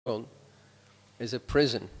world is a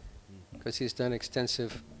prison, because he's done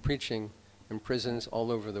extensive preaching in prisons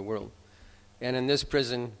all over the world. And in this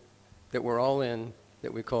prison that we're all in,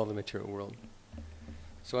 that we call the material world.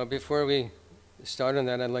 So before we start on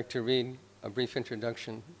that, I'd like to read a brief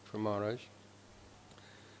introduction for Maharaj.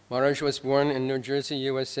 Maharaj was born in New Jersey,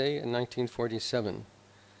 USA in 1947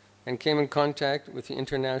 and came in contact with the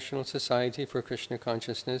International Society for Krishna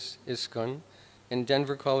Consciousness, ISKCON, in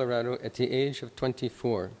Denver, Colorado at the age of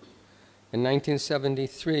 24. In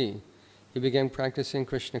 1973, he began practicing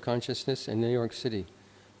Krishna consciousness in New York City.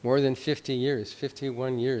 More than 50 years,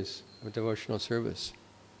 51 years of devotional service.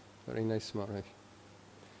 Very nice, Maharaj.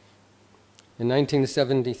 In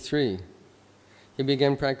 1973, he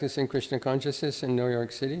began practicing Krishna consciousness in New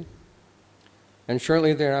York City, and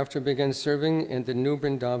shortly thereafter began serving in the New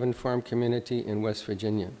Vrindavan farm community in West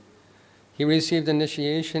Virginia. He received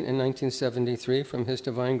initiation in 1973 from His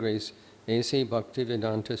Divine Grace, A.C.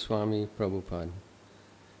 Bhaktivedanta Swami Prabhupada.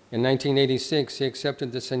 In 1986, he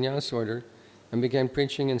accepted the sannyas order and began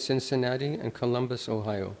preaching in Cincinnati and Columbus,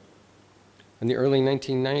 Ohio. In the early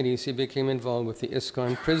 1990s, he became involved with the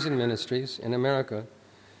ISKCON prison ministries in America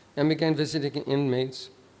and began visiting inmates,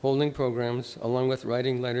 holding programs, along with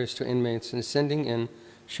writing letters to inmates and sending in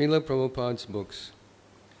Srila Prabhupada's books.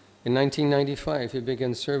 In 1995, he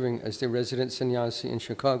began serving as the resident sannyasi in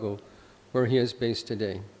Chicago, where he is based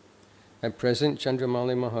today. At present,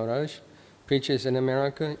 Candramauli Maharaj preaches in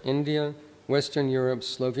America, India, Western Europe,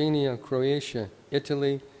 Slovenia, Croatia,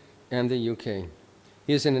 Italy, and the UK.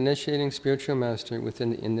 He is an initiating spiritual master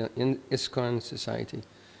within the ISKCON society.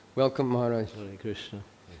 Welcome, Maharaj. Hare Krishna.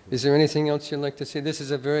 Is there anything else you'd like to say? This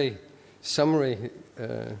is a very summary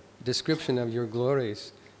description of your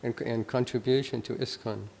glories and contribution to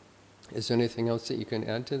ISKCON. Is there anything else that you can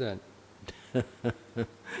add to that?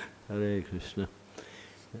 Hare Krishna.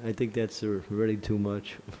 I think that's already too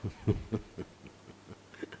much.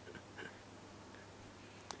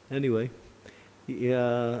 Anyway,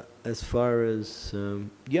 yeah, as far as,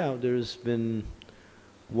 there's been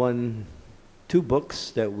two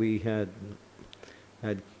books that we had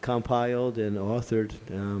compiled and authored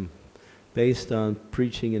based on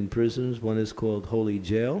preaching in prisons. One is called Holy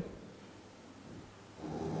Jail,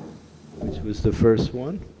 which was the first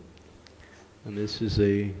one. And this is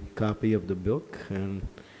a copy of the book, and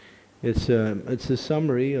it's a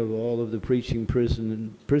summary of all of the prison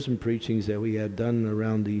preachings that we had done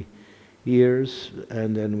around the years,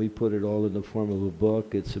 and then we put it all in the form of a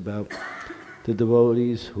book. It's about the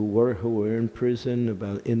devotees who were in prison,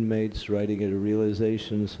 about inmates writing their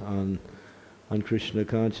realizations on Krishna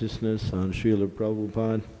consciousness, on Srila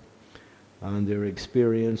Prabhupada, on their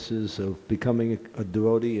experiences of becoming a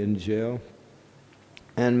devotee in jail,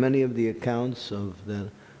 and many of the accounts of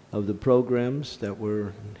the programs that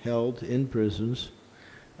were held in prisons.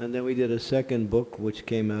 And then we did a second book which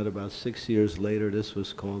came out about 6 years later. This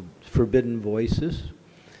was called Forbidden Voices.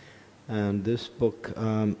 And this book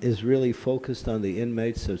is really focused on the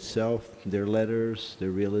inmates itself, their letters,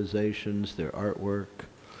 their realizations, their artwork.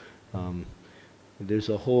 There's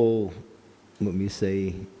a whole, let me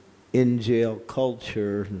say, in-jail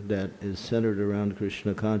culture that is centered around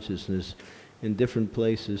Krishna consciousness in different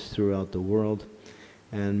places throughout the world.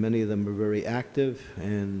 And many of them are very active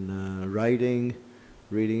in writing,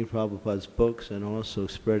 reading Prabhupada's books, and also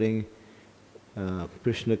spreading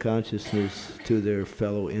Krishna consciousness to their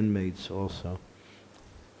fellow inmates also.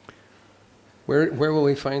 Where will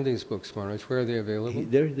we find these books, Maharaj? Where are they available?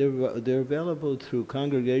 They're available through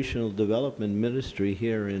Congregational Development Ministry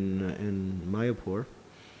here in Mayapur.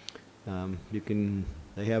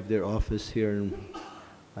 They have their office here,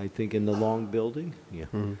 I think, in the Long Building. Yeah.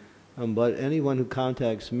 Mm-hmm. But anyone who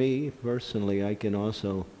contacts me personally, I can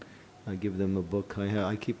also give them a book.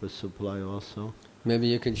 I keep a supply also. Maybe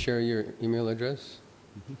you can share your email address?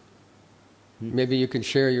 Mm-hmm. Maybe you can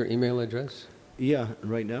share your email address? Yeah,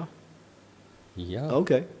 right now? Yeah.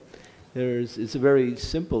 Okay. It's a very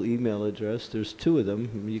simple email address. There's two of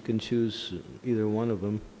them. You can choose either one of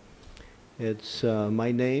them. It's my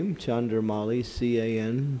name, Candramauli,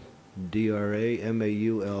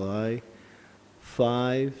 Candramauli,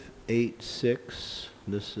 586.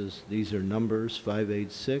 These are numbers,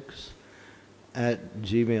 586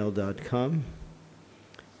 @gmail.com.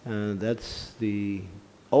 That's the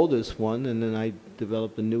oldest one, and then I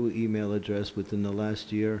developed a new email address within the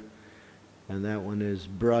last year, and that one is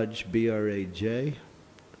Braj, B-R-A-J,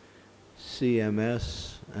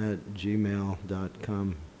 CMS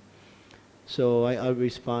 @gmail.com. So I'll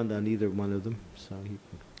respond on either one of them, so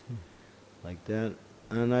like that.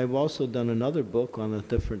 And I've also done another book on a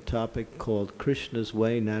different topic called Krishna's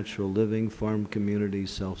Way, Natural Living, Farm Community,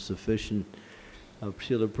 Self-Sufficient of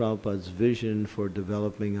Srila Prabhupada's vision for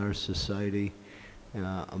developing our society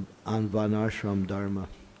on Varnashram Dharma.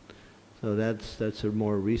 So that's a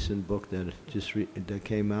more recent book that that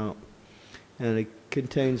came out, and it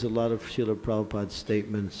contains a lot of Srila Prabhupada's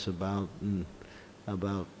statements about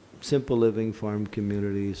simple living, farm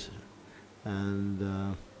communities, and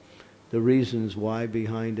the reasons why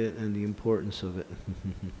behind it and the importance of it.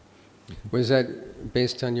 Was that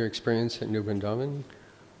based on your experience at New Vrindavan?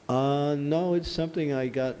 No, it's something I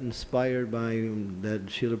got inspired by, that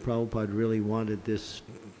Srila Prabhupada really wanted this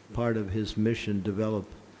part of his mission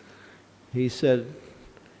developed. He said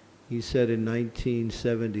in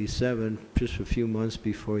 1977, just a few months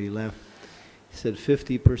before he left, he said,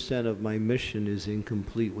 50% of my mission is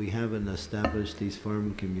incomplete. We haven't established these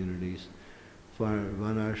farm communities,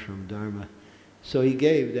 Varnashram Dharma. So he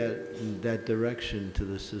gave that direction to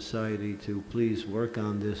the society to please work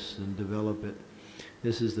on this and develop it.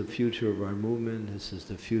 This is the future of our movement. This is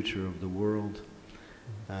the future of the world.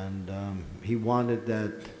 And he wanted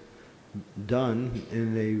that done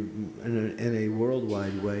in a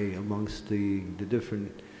worldwide way amongst the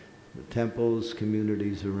different temples,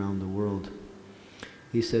 communities around the world.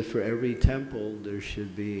 He said for every temple there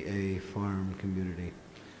should be a farm community.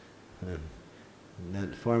 And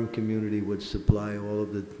that farm community would supply all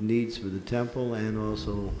of the needs for the temple, and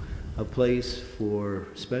also a place for,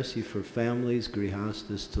 especially for families,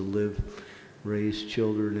 grihastas, to live, raise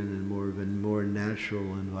children in a more natural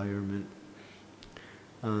environment.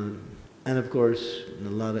 And of course, a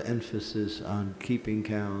lot of emphasis on keeping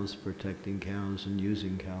cows, protecting cows, and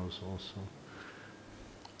using cows also.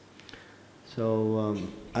 So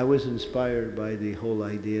I was inspired by the whole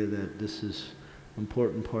idea that this is an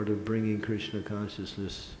important part of bringing Krishna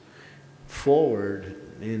consciousness forward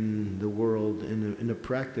in the world in a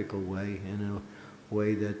practical way, in a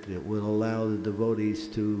way that it will allow the devotees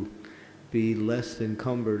to be less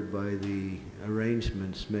encumbered by the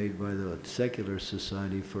arrangements made by the secular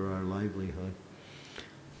society for our livelihood.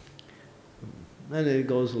 And it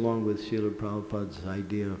goes along with Srila Prabhupada's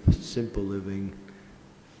idea of simple living,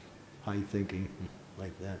 high thinking,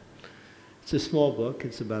 like that. It's a small book,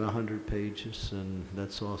 it's about 100 pages, and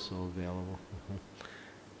that's also available.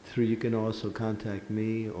 You can also contact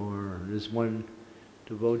me, or there's one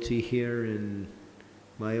devotee here in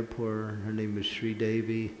Mayapur, her name is Sri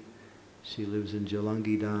Devi. She lives in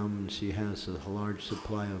Jalangidam, and she has a large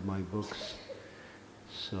supply of my books.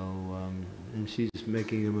 So, and she's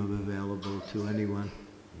making them available to anyone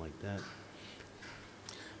like that.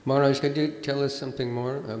 Maharaj, could you tell us something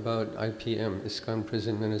more about IPM, ISKCON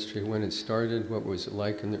Prison Ministry, when it started, what was it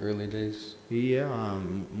like in the early days? Yeah,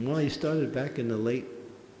 well, it started back in the late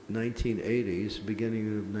 1980s,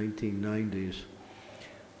 beginning of 1990s.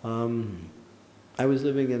 I was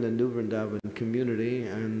living in the New Vrindavan community,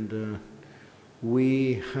 and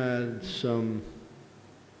we had some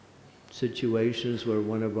situations where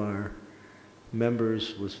one of our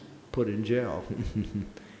members was put in jail,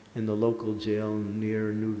 in the local jail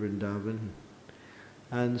near New Vrindavan.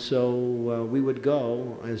 And so we would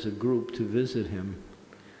go as a group to visit him,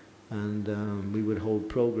 and we would hold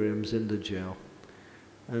programs in the jail.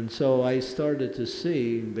 And so I started to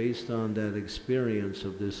see, based on that experience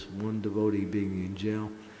of this one devotee being in jail,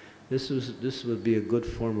 this would be a good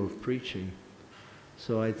form of preaching.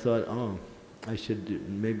 So I thought, oh, I should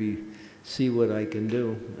maybe see what I can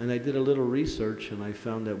do. And I did a little research, and I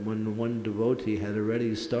found that when one devotee had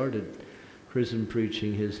already started prison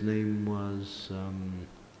preaching, his name was, I'm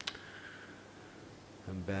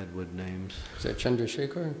bad with names. Is that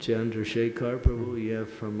Chandrasekhar? Chandrasekhar Prabhu, yeah,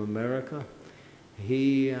 from America.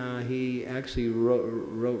 He actually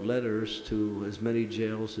wrote letters to as many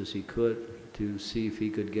jails as he could to see if he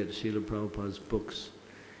could get Srila Prabhupada's books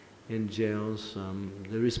in jails.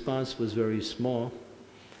 The response was very small,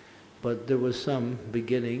 but there was some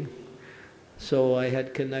beginning. So I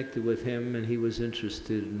had connected with him, and he was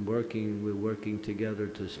interested in working. We're working together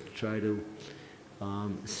to try to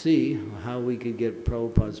see how we could get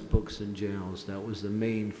Prabhupada's books in jails. That was the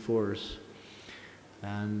main force.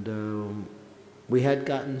 And we had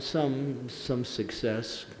gotten some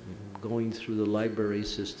success going through the library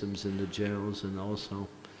systems in the jails, and also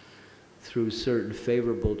through certain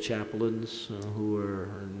favorable chaplains who were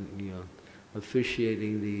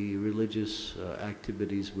officiating the religious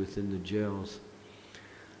activities within the jails.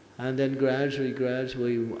 And then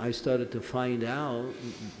gradually, I started to find out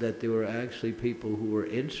that there were actually people who were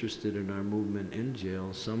interested in our movement in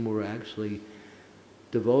jail. Some were actually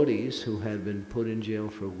devotees who had been put in jail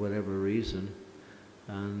for whatever reason.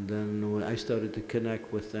 And then I started to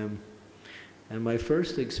connect with them. And my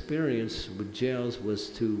first experience with jails was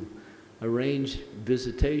to arrange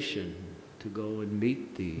visitation to go and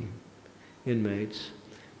meet the inmates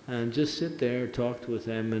and just sit there, talk with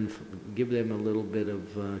them, and give them a little bit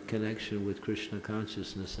of connection with Krishna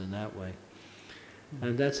consciousness in that way.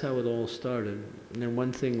 And that's how it all started. And then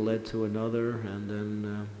one thing led to another, and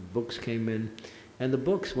then books came in. And the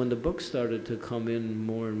books, when the books started to come in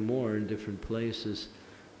more and more in different places,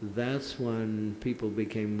 that's when people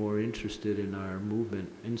became more interested in our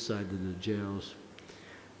movement inside of the jails.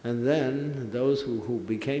 And then those who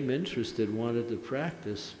became interested wanted to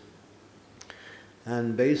practice.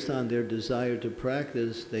 And based on their desire to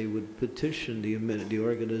practice, they would petition the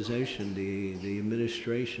organization, the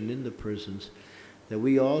administration in the prisons, that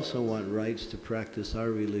we also want rights to practice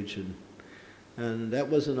our religion. And that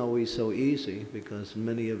wasn't always so easy, because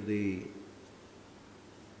many of the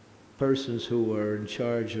persons who were in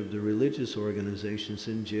charge of the religious organizations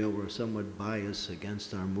in jail were somewhat biased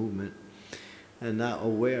against our movement and not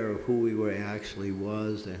aware of who we were actually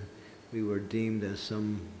was. That we were deemed as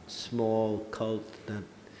some small cult that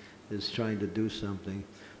is trying to do something.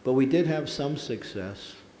 But we did have some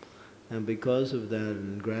success, and because of that,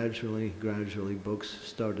 and gradually books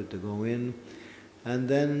started to go in, and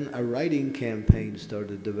then a writing campaign started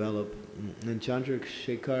to develop, and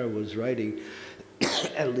Chandrasekhar was writing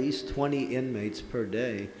at least 20 inmates per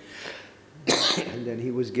day. And then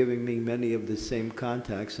he was giving me many of the same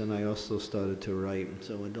contacts, and I also started to write.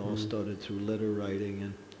 So it all started through letter writing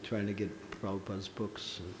and trying to get Prabhupada's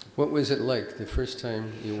books. What was it like the first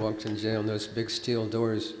time you walked in jail and those big steel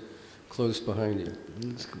doors closed behind you?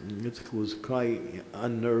 It was quite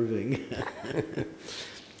unnerving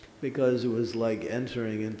because it was like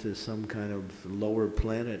entering into some kind of lower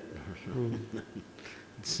planet or something.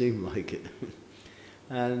 It seemed like it.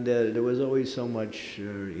 And there was always so much,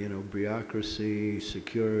 bureaucracy,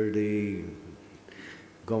 security,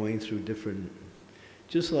 going through different,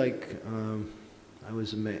 just like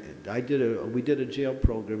we did a jail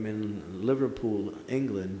program in Liverpool,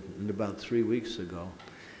 England, about 3 weeks ago,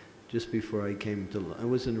 just before I came to. I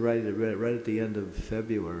was right at the end of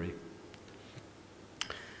February,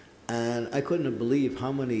 and I couldn't believe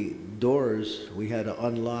how many doors we had to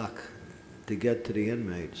unlock to get to the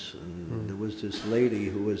inmates. And there was this lady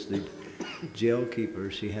who was the jail keeper.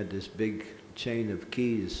 She had this big chain of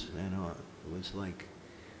keys, it was like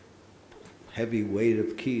heavy weight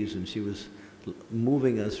of keys, and she was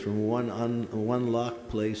moving us from one locked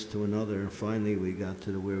place to another, and finally we got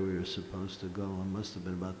to where we were supposed to go. It must have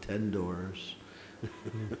been about 10 doors.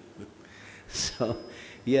 So,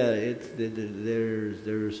 yeah,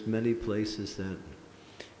 there's many places that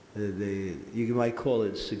you might call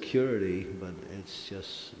it security, but it's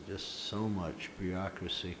just so much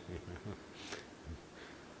bureaucracy.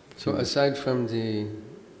 So aside from the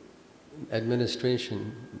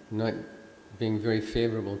administration not being very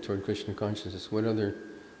favorable toward Krishna consciousness, what other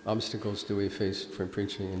obstacles do we face for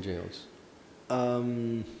preaching in jails?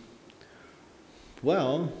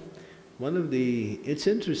 Well, it's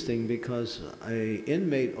interesting because an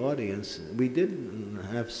inmate audience, we did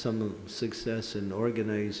have some success in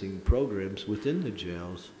organizing programs within the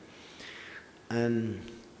jails, and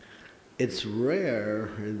it's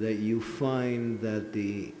rare that you find that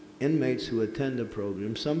the inmates who attend the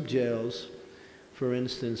program, some jails, for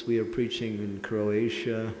instance, we are preaching in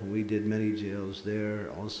Croatia, we did many jails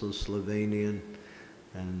there, also Slovenian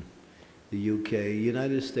and the UK.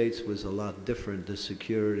 United States was a lot different. The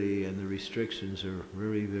security and the restrictions are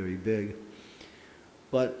very, very big.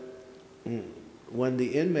 But when the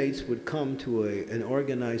inmates would come to an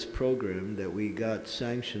organized program that we got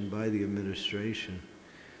sanctioned by the administration,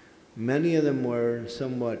 many of them were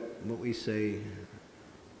somewhat, what we say,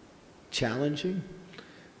 challenging.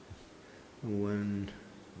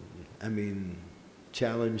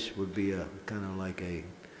 Challenge would be a kind of like a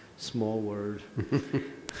small word.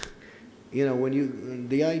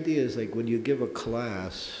 The idea is like when you give a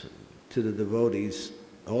class to the devotees,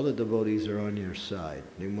 all the devotees are on your side.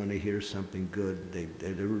 They want to hear something good.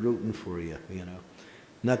 They're rooting for you,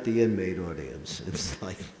 Not the inmate audience. It's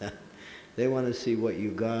like that. They want to see what you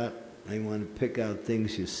got. They want to pick out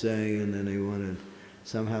things you say, and then they want to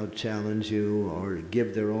somehow challenge you or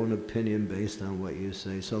give their own opinion based on what you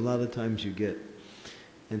say. So a lot of times you get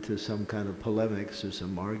into some kind of polemics or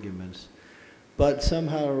some arguments. But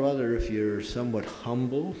somehow or other, if you're somewhat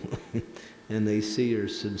humble and they see you're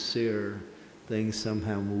sincere, things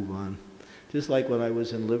somehow move on. Just like when I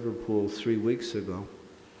was in Liverpool 3 weeks ago,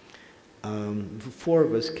 4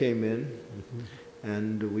 of us came in,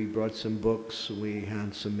 and we brought some books, we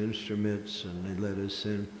had some instruments, and they let us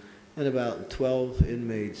in. And about 12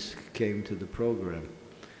 inmates came to the program.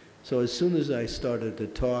 So as soon as I started to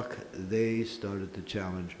talk, they started to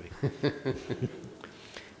challenge me.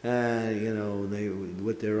 you know, they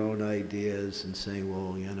with their own ideas and saying,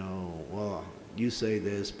 well, you know, well, you say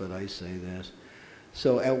this, but I say this.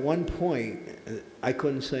 So at one point, I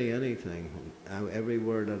couldn't say anything, every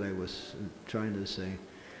word that I was trying to say.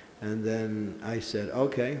 And then I said,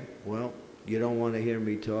 okay, well, you don't want to hear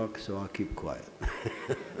me talk, so I'll keep quiet.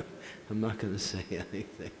 I'm not going to say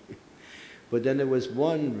anything. But then there was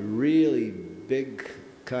one really big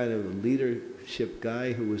kind of leadership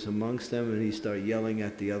guy who was amongst them, and he started yelling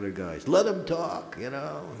at the other guys, let him talk, you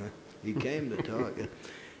know. He came to talk,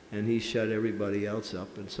 and he shut everybody else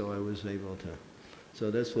up, and so I was able to. So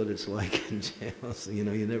that's what it's like in jails. You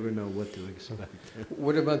know, you never know what to expect.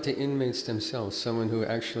 What about the inmates themselves? Someone who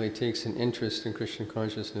actually takes an interest in Krishna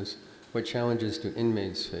consciousness, what challenges do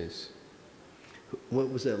inmates face? What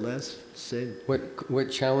was that last said? What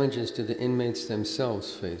challenges do the inmates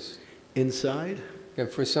themselves face? Inside? Yeah,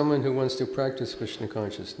 for someone who wants to practice Krishna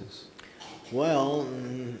consciousness. Well,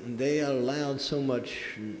 they are allowed so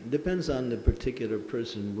much, depends on the particular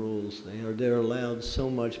prison rules. They're allowed so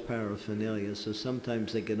much paraphernalia, so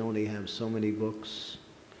sometimes they can only have so many books.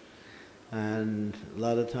 And a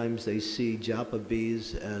lot of times they see japa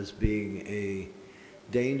beads as being a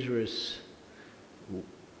dangerous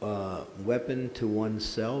weapon to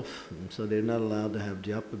oneself, and so they're not allowed to have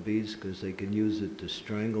japa beads because they can use it to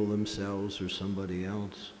strangle themselves or somebody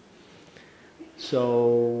else.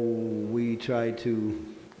 So we try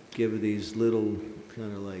to give these little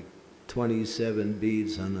kind of like 27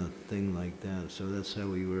 beads on a thing like that. So that's how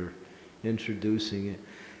we were introducing it.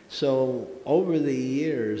 So over the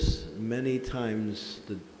years, many times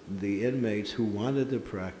the inmates who wanted to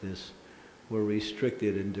practice were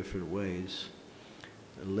restricted in different ways.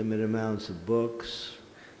 Limited amounts of books,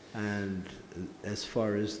 and as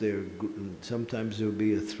far as sometimes there would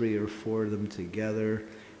be 3 or 4 of them together.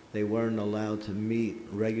 They weren't allowed to meet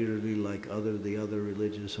regularly like the other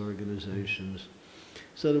religious organizations.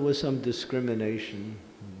 So there was some discrimination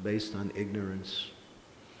based on ignorance.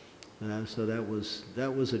 So that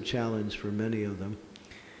was a challenge for many of them.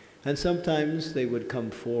 And sometimes they would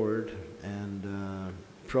come forward and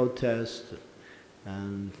protest,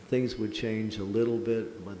 and things would change a little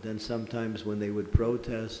bit, but then sometimes when they would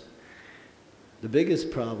protest, the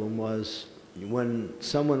biggest problem was when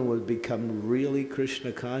someone would become really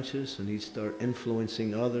Krishna conscious and he'd start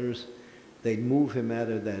influencing others, they'd move him out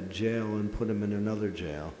of that jail and put him in another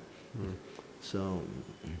jail. Mm. So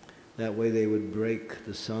that way they would break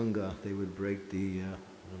the Sangha, they would break the...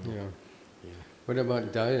 Yeah. What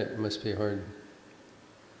about diet? It must be hard.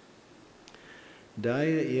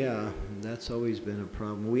 Diet, yeah, that's always been a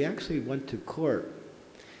problem. We actually went to court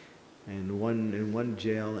in one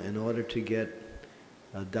jail in order to get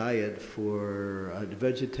a diet for a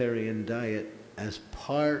vegetarian diet as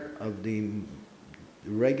part of the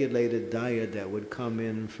regulated diet that would come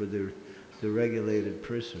in for the regulated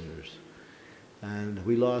prisoners. And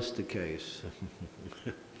we lost the case.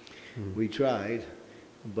 We tried,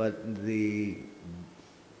 but the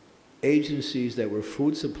agencies that were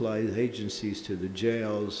food supply agencies to the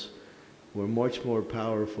jails were much more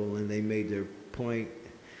powerful, and they made their point,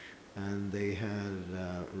 and they had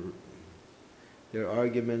their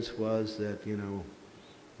arguments was that, you know,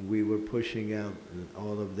 we were pushing out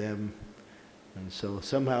all of them, and so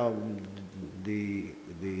somehow the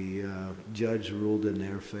judge ruled in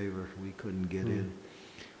their favor. We couldn't get in.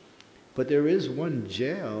 But there is one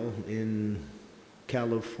jail in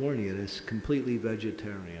California that's completely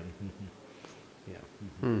vegetarian.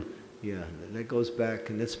 Yeah. Yeah, that goes back,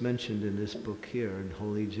 and it's mentioned in this book here in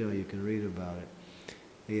Holy Jail. You can read about it.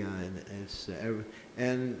 Yeah, and it's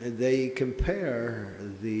and they compare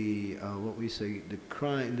the what we say, the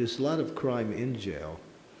crime. There's a lot of crime in jail,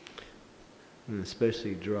 and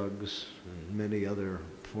especially drugs and many other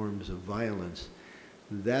forms of violence.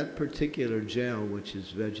 That particular jail, which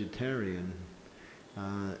is vegetarian,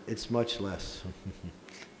 it's much less.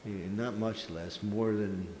 Not much less, more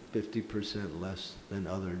than 50% less than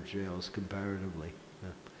other jails comparatively. Yeah.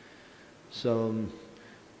 So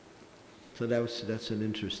that's an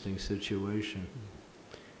interesting situation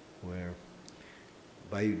where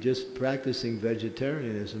by just practicing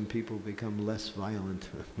vegetarianism, people become less violent.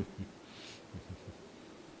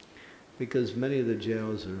 Because many of the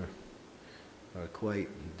jails are quite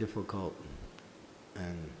difficult,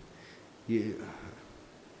 and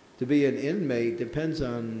to be an inmate depends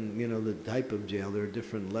on, you know, the type of jail. There are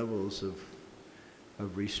different levels of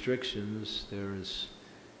restrictions. There's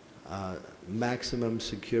maximum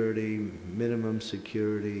security, minimum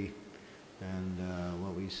security, and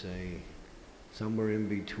what we say, somewhere in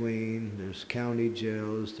between. There's county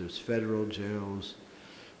jails, there's federal jails.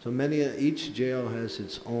 So each jail has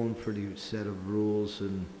its own pretty set of rules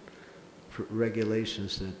and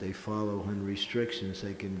regulations that they follow and restrictions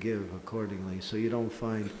they can give accordingly. So you don't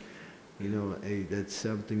find, that's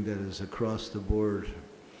something that is across the board.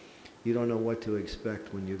 You don't know what to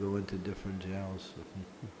expect when you go into different jails.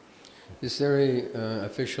 Is there a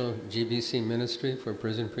official GBC ministry for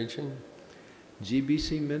prison preaching?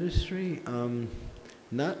 GBC ministry?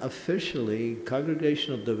 Not officially.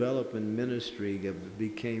 Congregational Development Ministry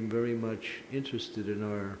became very much interested in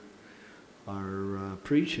our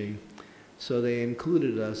preaching, so they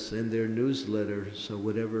included us in their newsletter. So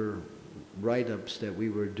whatever write-ups that we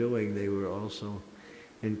were doing, they were also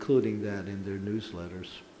including that in their newsletters.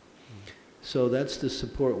 So that's the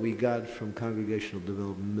support we got from Congregational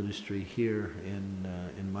Development Ministry here in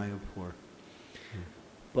Mayapur.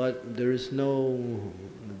 But there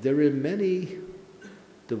are many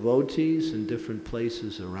devotees in different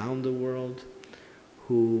places around the world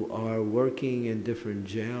who are working in different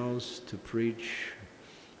jails to preach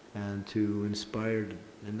and to inspire,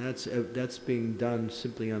 and that's being done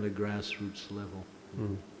simply on a grassroots level,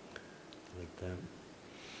 like that.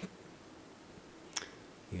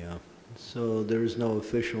 Yeah. So there's no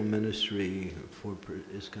official ministry for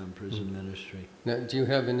ISKCON prison ministry. Now, do you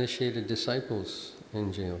have initiated disciples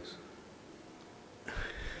in jails?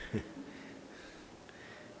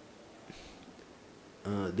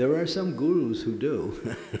 There are some gurus who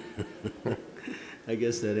do. I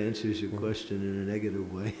guess that answers your question in a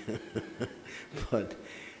negative way. But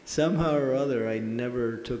somehow or other, I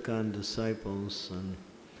never took on disciples, and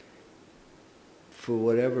for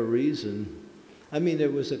whatever reason, I mean, there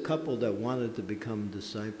was a couple that wanted to become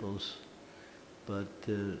disciples, but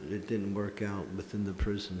it didn't work out within the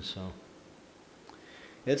prison, so.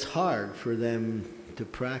 It's hard for them to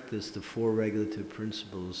practice the 4 regulative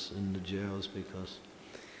principles in the jails because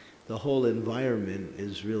the whole environment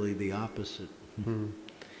is really the opposite.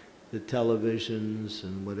 The televisions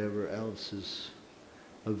and whatever else is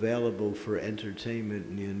available for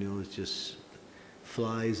entertainment, it just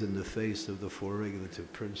flies in the face of the 4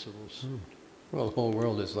 regulative principles. Well, the whole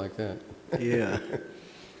world is like that. Yeah.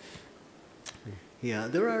 Yeah,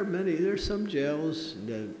 there's some jails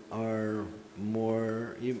that are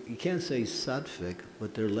more, you can't say sattvic,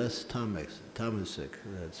 but they're less tamasic,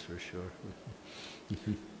 that's for sure.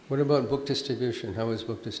 What about book distribution? How is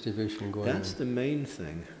book distribution going on? That's the main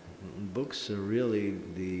thing. Books are really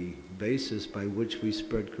the basis by which we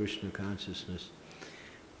spread Krishna consciousness.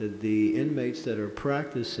 The inmates that are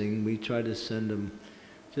practicing, we try to send them,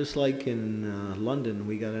 just like in London,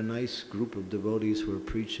 we got a nice group of devotees who are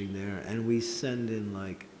preaching there, and we send in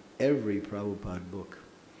like every Prabhupada book.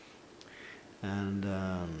 And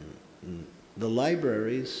the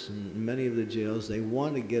libraries, in many of the jails, they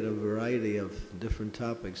want to get a variety of different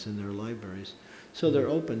topics in their libraries. So they're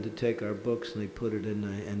open to take our books and they put it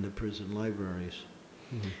in the prison libraries.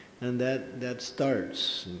 And that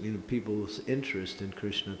starts, people's interest in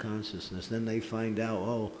Krishna consciousness. Then they find out,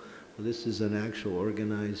 oh, well, this is an actual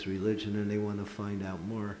organized religion, and they want to find out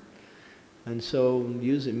more. And so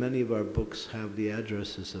many of our books have the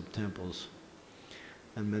addresses of temples,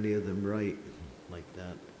 and many of them write like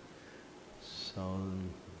that. So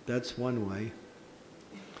that's one way.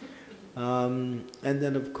 And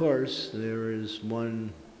then, of course, there is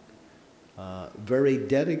one very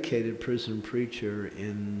dedicated prison preacher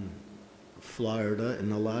in Florida,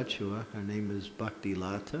 in Alachua. Her name is Bhakti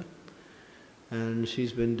Lata. And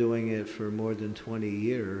she's been doing it for more than 20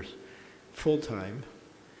 years, full-time.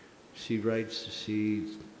 She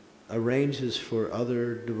arranges for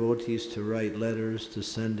other devotees to write letters to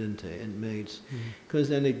send in to inmates, because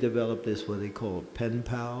then they develop this, what they call pen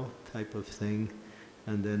pal type of thing,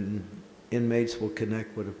 and then inmates will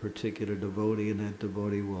connect with a particular devotee, and that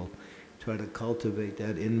devotee will try to cultivate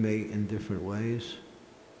that inmate in different ways.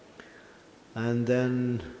 And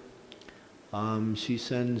then she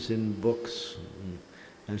sends in books,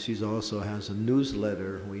 and she also has a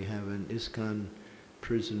newsletter. We have an ISKCON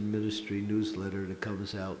prison ministry newsletter that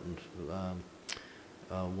comes out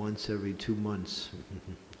once every 2 months.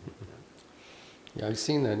 Yeah, I've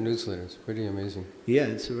seen that newsletter. It's pretty amazing. Yeah,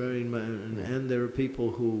 it's a very, and there are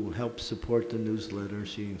people who help support the newsletter.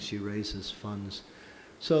 She raises funds.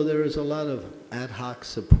 So there is a lot of ad hoc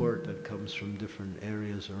support that comes from different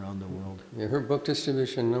areas around the world. Yeah, her book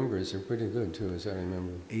distribution numbers are pretty good too, as I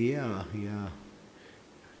remember. Yeah, yeah.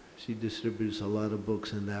 She distributes a lot of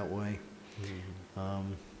books in that way.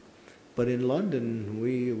 But in London,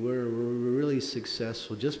 we were really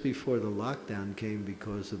successful. Just before the lockdown came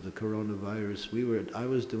because of the coronavirus, I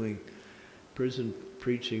was doing prison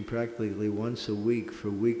preaching practically once a week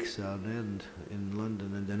for weeks on end in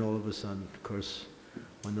London, and then all of a sudden, of course,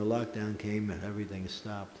 When the lockdown came, everything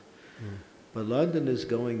stopped. But London is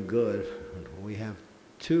going good. We have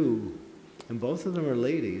two, and both of them are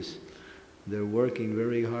ladies. They're working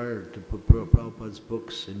very hard to put Prabhupada's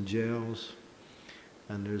books in jails.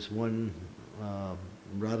 And there's one,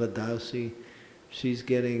 Radha Dasi, she's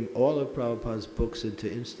getting all of Prabhupada's books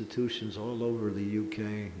into institutions all over the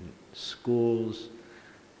UK, schools,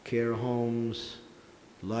 care homes,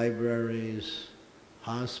 libraries,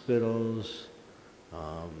 hospitals,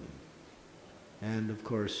 and of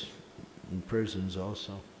course in prisons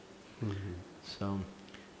also. So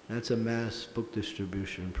that's a mass book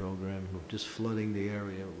distribution program, just flooding the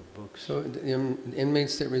area with books. So the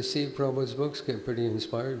inmates that receive Prabhupada's books get pretty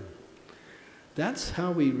inspired. That's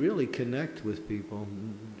how we really connect with people.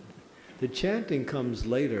 The chanting comes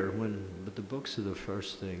later, but the books are the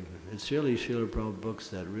first thing. It's really Srila Prabhupada books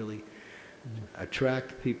that really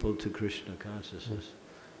attract people to Krishna consciousness.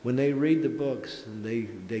 When they read the books, they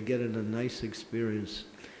get in a nice experience.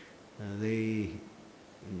 They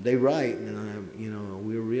write, and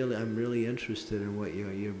I'm really interested in what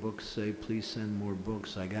your books say. Please send more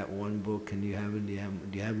books. I got one book, and do you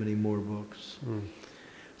have any more books?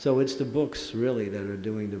 So it's the books really that are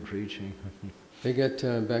doing the preaching. They get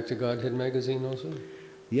Back to Godhead magazine also?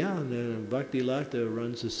 Yeah, the Bhakti Lata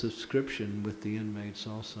runs a subscription with the inmates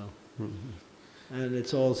also. And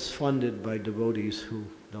it's all funded by devotees who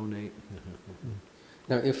donate.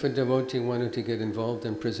 Now, if a devotee wanted to get involved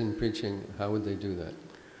in prison preaching, how would they do that?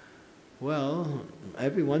 Well,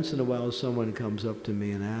 every once in a while someone comes up to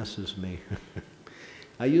me and asks me.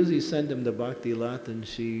 I usually send them the Bhakti Lata, and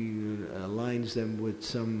she aligns them with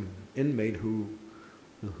some inmate who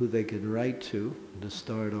they could write to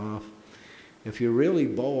start off. If you're really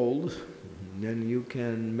bold, then you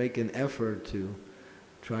can make an effort to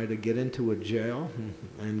try to get into a jail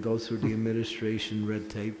and go through the administration red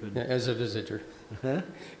tape. And as a visitor. Huh?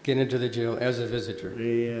 Get into the jail as a visitor.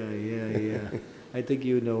 Yeah. I think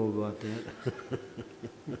you know about that.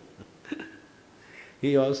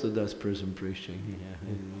 He also does prison preaching.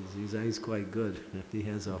 Yeah, he's quite good. He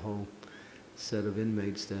has a whole set of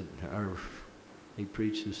inmates that he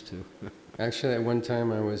preaches to. Actually, at one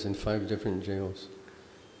time I was in 5 different jails.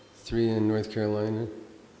 3 in North Carolina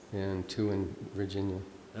and 2 in Virginia.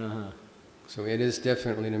 So it is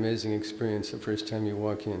definitely an amazing experience the first time you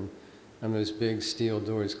walk in and those big steel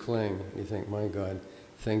doors clang. You think, my God,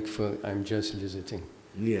 thankful I'm just visiting.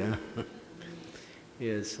 Yeah.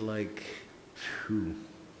 It's like,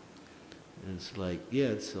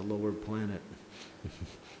 it's a lower planet.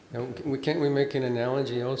 Now, can't we make an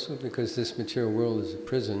analogy also? Because this material world is a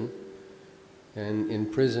prison, and in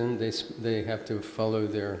prison they have to follow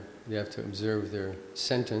they have to observe their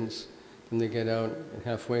sentence. When they get out in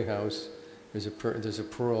halfway house, there's a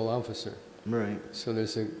parole officer. Right. So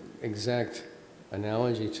there's an exact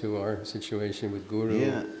analogy to our situation with Guru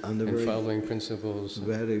and following principles.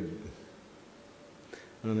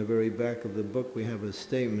 On the very back of the book, we have a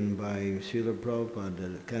statement by Srila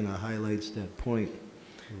Prabhupada that kind of highlights that point.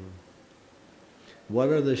 What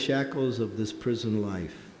are the shackles of this prison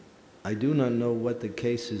life? I do not know what the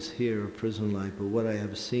case is here of prison life, but what I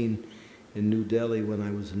have seen in New Delhi when I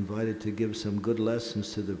was invited to give some good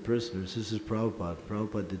lessons to the prisoners. This is Prabhupada.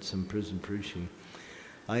 Prabhupada did some prison preaching.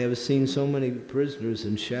 I have seen so many prisoners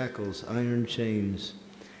in shackles, iron chains.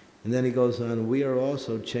 And then he goes on, we are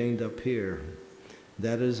also chained up here.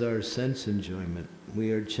 That is our sense enjoyment.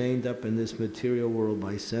 We are chained up in this material world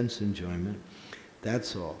by sense enjoyment.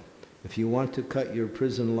 That's all. If you want to cut your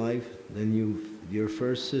prison life, then your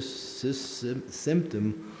first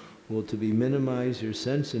symptom will to be minimize your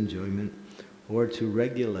sense enjoyment or to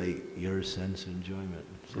regulate your sense enjoyment.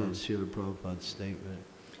 So that's Srila Prabhupada's statement.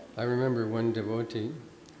 I remember one devotee,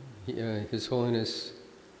 His Holiness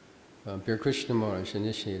Bir Krishna Maharaj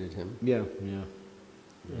initiated him. Yeah.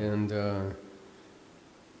 And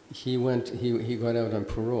he got out on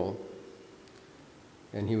parole,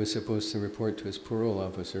 and he was supposed to report to his parole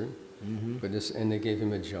officer. And they gave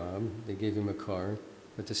him a job, they gave him a car,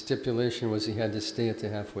 but the stipulation was he had to stay at the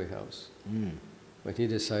halfway house. But he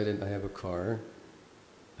decided, I have a car,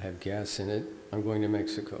 I have gas in it, I'm going to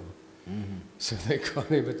Mexico. So they caught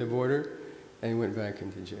him at the border, and he went back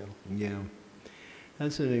into jail. Yeah,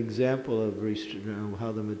 that's an example of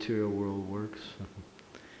how the material world works.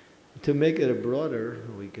 To make it broader,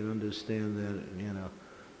 we can understand that,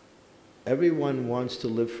 everyone wants to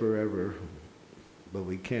live forever, but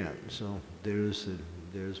we can't. So there's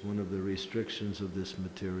one of the restrictions of this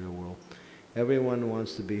material world. Everyone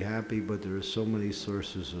wants to be happy, but there are so many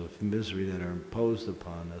sources of misery that are imposed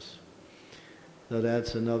upon us. So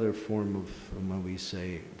that's another form of, when we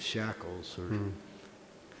say, shackles.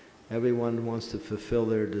 Everyone wants to fulfill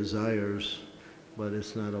their desires, but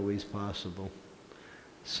it's not always possible.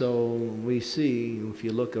 So we see, if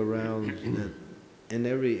you look around, that in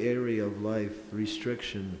every area of life,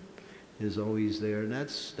 restriction is always there, and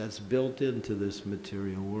that's built into this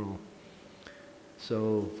material world.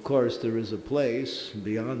 So, of course, there is a place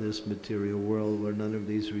beyond this material world where none of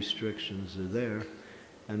these restrictions are there,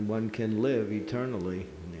 and one can live eternally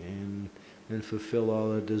and fulfill all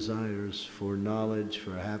the desires for knowledge,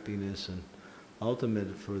 for happiness, and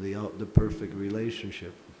ultimate for the perfect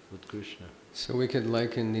relationship with Krishna. So we could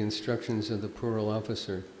liken the instructions of the parole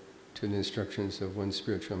officer to the instructions of one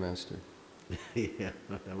spiritual master. Yeah,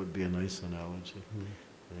 that would be a nice analogy. Mm-hmm.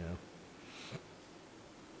 Yeah.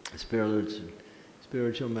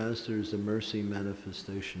 Spiritual master is the mercy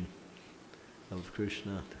manifestation of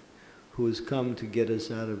Krishna, who has come to get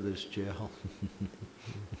us out of this jail.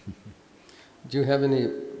 Do you have any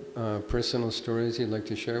personal stories you'd like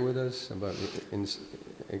to share with us about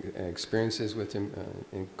experiences with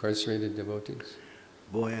incarcerated devotees?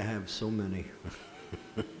 Boy, I have so many.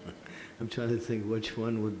 I'm trying to think which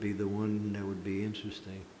one would be the one that would be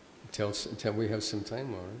interesting. Tell we have some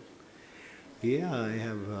time, Maharaja. Yeah, I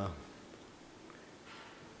have.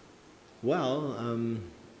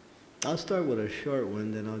 I'll start with a short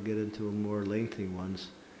one, then I'll get into a more lengthy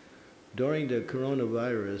ones. During the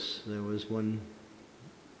coronavirus, there was one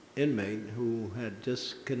inmate who had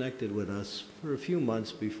just connected with us for a few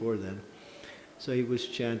months before then. So he was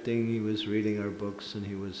chanting, he was reading our books, and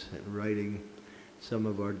he was writing some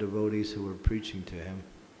of our devotees who were preaching to him.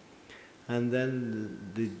 And then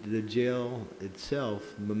the jail itself,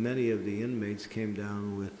 many of the inmates came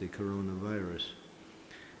down with the coronavirus.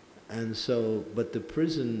 And so, but the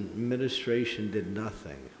prison administration did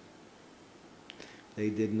nothing. They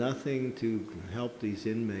did nothing to help these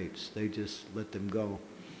inmates. They just let them go.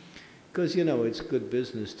 Because, you know, it's good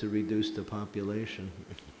business to reduce the population.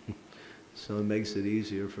 So it makes it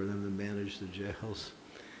easier for them to manage the jails.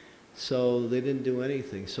 So they didn't do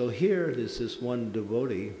anything. So here, there's this one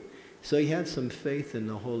devotee. So he had some faith in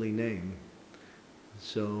the holy name.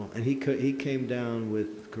 So, and he came down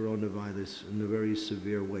with coronavirus in a very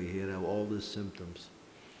severe way. He had all the symptoms.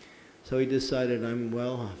 So he decided, if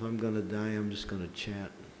I'm going to die, I'm just going to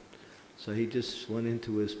chant. So he just went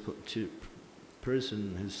into his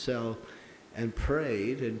prison, his cell, and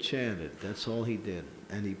prayed and chanted. That's all he did.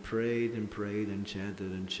 And he prayed and prayed and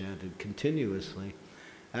chanted continuously.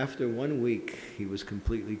 After 1 week, he was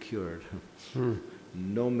completely cured.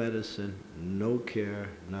 No medicine, no care,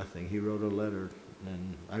 nothing. He wrote a letter,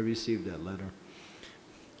 and I received that letter.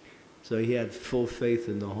 So he had full faith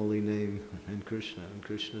in the holy name and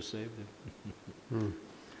Krishna saved him.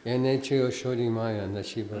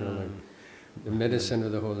 The medicine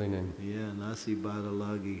of the holy name. Yeah, nasi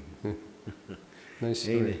badalagi. Nice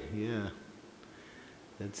story. Yeah.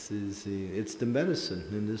 It's the medicine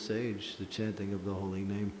in this age, the chanting of the holy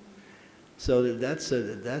name. So that's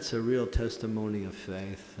a real testimony of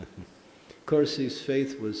faith. Of course, his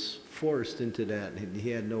faith was forced into that. He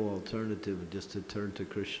had no alternative just to turn to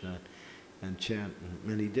Krishna and chant,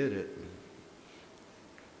 and he did it.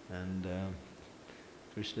 And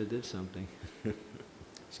Krishna did something.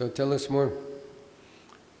 So tell us more.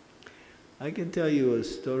 I can tell you a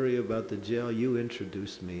story about the jail you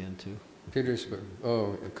introduced me into. Petersburg.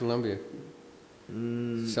 Oh, Columbia.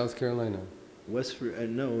 South Carolina.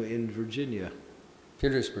 In Virginia.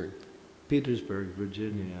 Petersburg. Petersburg,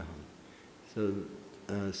 Virginia. So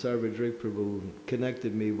Sarvadrik Prabhu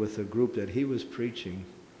connected me with a group that he was preaching,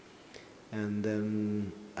 and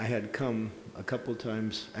then I had come a couple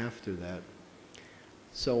times after that.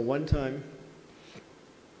 So one time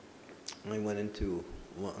I went into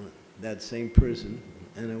that same prison,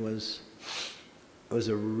 and it was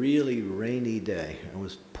a really rainy day. It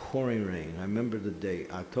was pouring rain. I remember the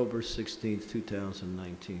date, October 16th,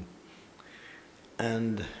 2019.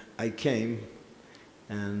 And I came,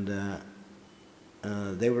 and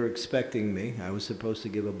they were expecting me. I was supposed to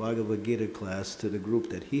give a Bhagavad Gita class to the group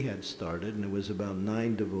that he had started, and it was about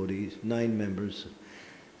 9 devotees, 9 members.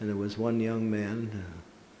 And there was one young man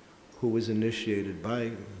who was initiated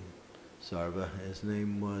by Sarva. His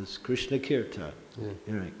name was Krishna Kirtan. Yeah.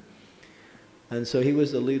 Right. And so he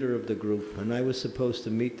was the leader of the group, and I was supposed to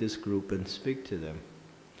meet this group and speak to them.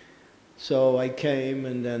 So I came,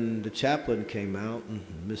 and then the chaplain came out,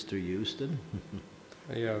 Mr. Houston.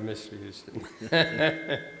 Yeah, Mr. Houston.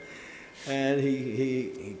 And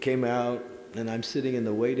he came out, and I'm sitting in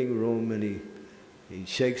the waiting room, and he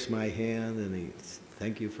shakes my hand, and he says,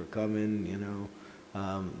 "Thank you for coming, you know.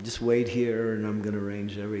 Just wait here, and I'm going to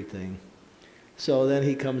arrange everything." So then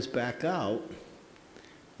he comes back out,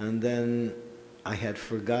 and then I had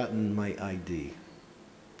forgotten my ID.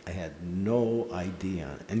 I had no ID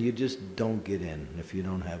on it. And you just don't get in if you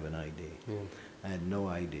don't have an ID. Yeah. I had no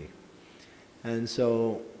ID. And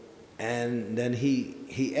so, and then he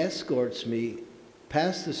escorts me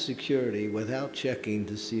past the security without checking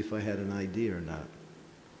to see if I had an ID or not.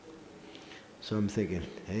 So I'm thinking,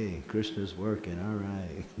 hey, Krishna's working, all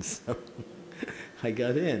right. So I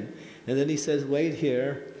got in. And then he says, wait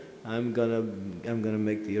here, I'm gonna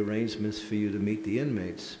make the arrangements for you to meet the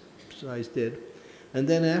inmates. So I did. And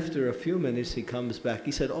then after a few minutes he comes back.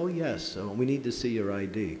 He said, oh yes, so we need to see your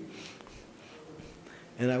ID.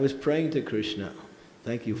 And I was praying to Krishna,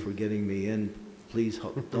 thank you for getting me in. Please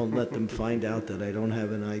don't let them find out that I don't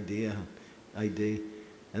have an ID.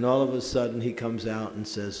 And all of a sudden he comes out and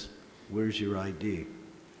says, where's your ID?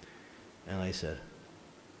 And I said,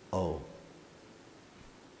 oh.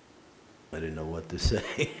 I didn't know what to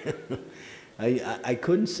say. I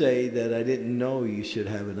couldn't say that I didn't know you should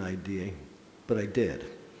have an ID, but I did.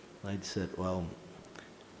 I said, well,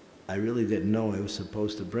 I really didn't know I was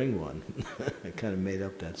supposed to bring one. I kind of made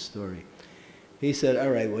up that story. He said,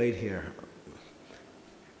 all right, wait here.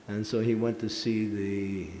 And so he went to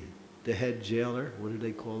see the head jailer. What do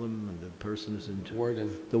they call him? The person who's in charge?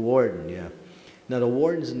 Warden. The warden, yeah. Now the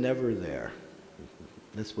warden's never there.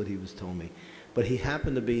 That's what he was told me. But he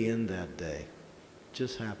happened to be in that day.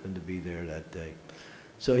 Just happened to be there that day.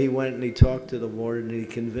 So he went and he talked to the warden and he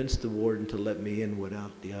convinced the warden to let me in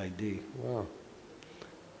without the ID. Wow.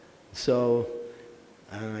 So,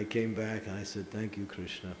 and I came back and I said, thank you,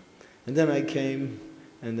 Krishna. And then I came,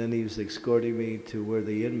 and then he was escorting me to where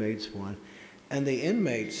the inmates went. And the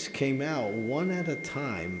inmates came out one at a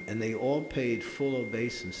time, and they all paid full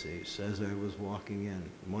obeisances as I was walking in,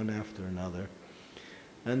 one after another.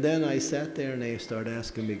 And then I sat there and they started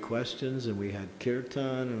asking me questions, and we had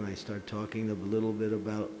kirtan, and I started talking a little bit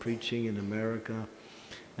about preaching in America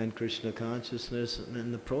and Krishna consciousness,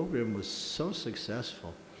 and the program was so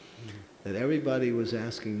successful that everybody was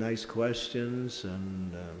asking nice questions,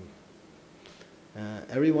 and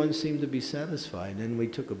everyone seemed to be satisfied. And we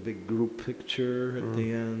took a big group picture at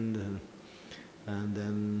the end, and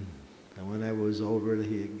then when I was over,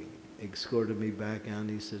 he escorted me back out, and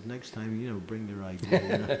he said, next time, bring your ID.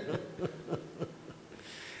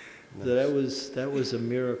 So that was a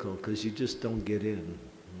miracle, because you just don't get in.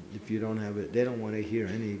 If you don't have it, they don't want to hear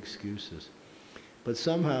any excuses. But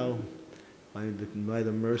somehow, by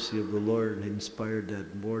the mercy of the Lord, inspired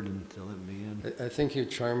that warden to let me in. I think you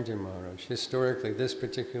charmed him, Maharaj. Historically, this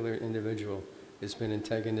particular individual has been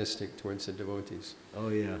antagonistic towards the devotees. Oh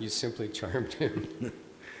yeah. You simply charmed him.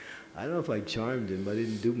 I don't know if I charmed him. I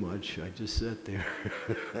didn't do much. I just sat there.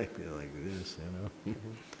 I feel like this,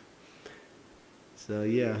 So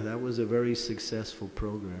yeah, that was a very successful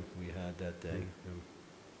program we had that day.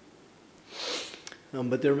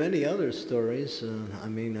 But there are many other stories. I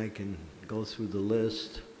can go through the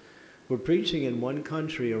list. We're preaching in one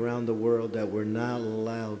country around the world that we're not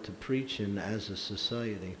allowed to preach in as a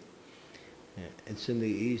society. It's in the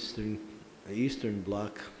Eastern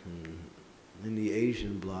Bloc, in the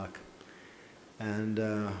Asian Bloc. And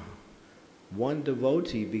one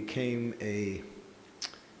devotee became a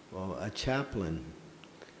chaplain.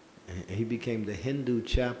 He became the Hindu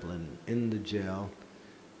chaplain in the jail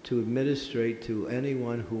to administrate to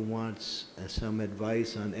anyone who wants some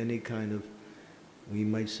advice on any kind of, we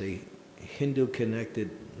might say, Hindu-connected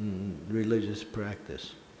religious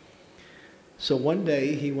practice. So one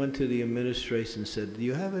day he went to the administration and said, do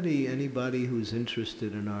you have anybody who's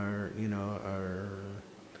interested in our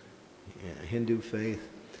Hindu faith?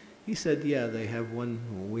 He said, yeah, we have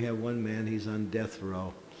one man, he's on death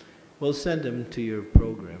row. Well, send him to your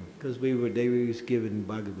program, because they were giving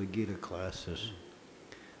Bhagavad Gita classes.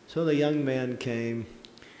 So the young man came,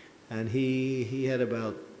 and he had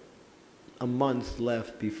about a month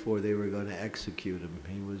left before they were going to execute him.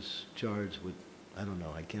 He was charged with, I don't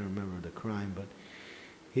know, I can't remember the crime, but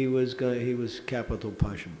he was capital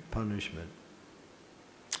punishment.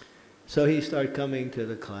 So he started coming to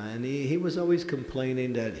the class, and he was always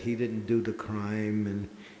complaining that he didn't do the crime, and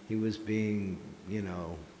he was being,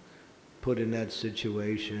 put in that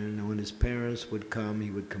situation. And when his parents would come,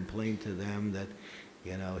 he would complain to them that,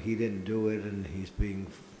 he didn't do it, and he's being,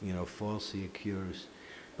 falsely accused.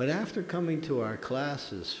 But after coming to our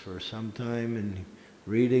classes for some time and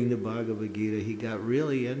reading the Bhagavad Gita, he got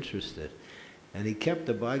really interested. And he kept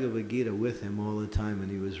the Bhagavad Gita with him all the time, and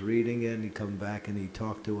he was reading it, and he'd come back and he'd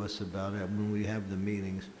talk to us about it when we have the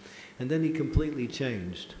meetings. And then he completely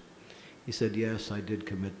changed. He said, yes, I did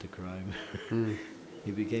commit the crime.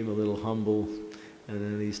 He became a little humble, and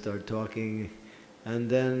then he started talking. And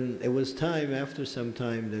then it was time, after some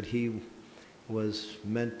time, that he was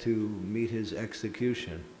meant to meet his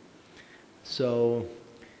execution. So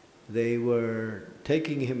they were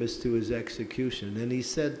taking him as to his execution, and he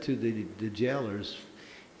said to the jailers,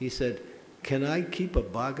 he said, "Can I keep a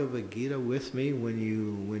Bhagavad Gita with me when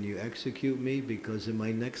you execute me? Because in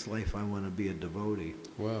my next life I want to be a devotee."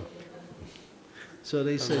 Wow. So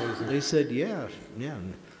they said, yeah.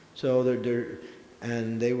 So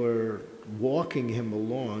they were walking him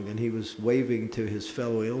along, and he was waving to his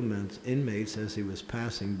fellow inmates as he was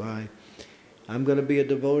passing by, "I'm going to be a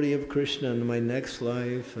devotee of Krishna in my next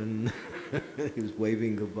life," and he was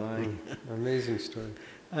waving goodbye. Amazing story.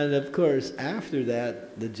 And of course, after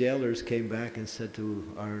that, the jailers came back and said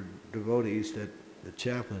to our devotees, that the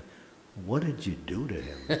chaplain, "What did you do to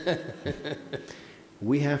him?"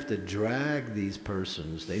 We have to drag these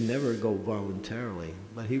persons. They never go voluntarily.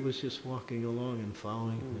 But he was just walking along and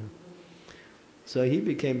following. So he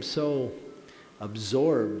became so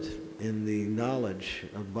absorbed in the knowledge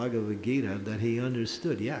of Bhagavad Gita that he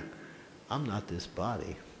understood, yeah, I'm not this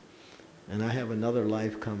body. And I have another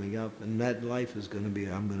life coming up, and that life is going to be,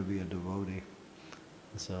 I'm going to be a devotee.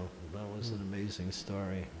 So that was an amazing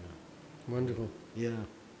story. Wonderful. Yeah.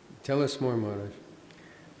 Tell us more, Maharaj.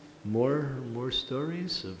 More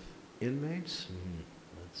stories of inmates?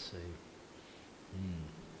 Let's see.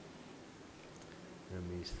 Let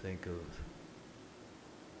me think of...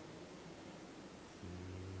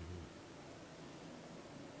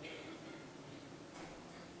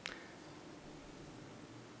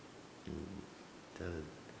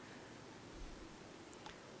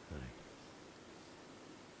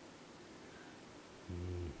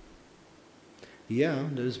 Yeah,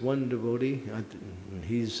 there's one devotee.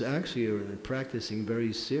 He's actually practicing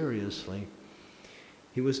very seriously.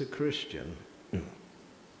 He was a Christian.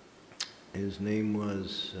 His name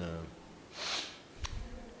was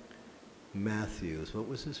Matthews. What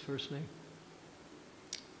was his first name?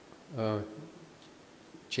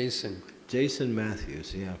 Jason. Jason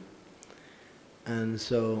Matthews, yeah. And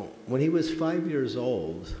so when he was 5 years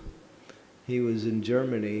old, he was in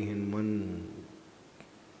Germany, in one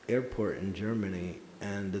airport in Germany,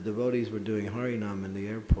 and the devotees were doing Harinam in the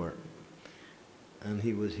airport. And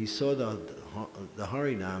he saw the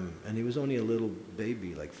Harinam, and he was only a little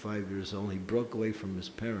baby, like 5 years old. He broke away from his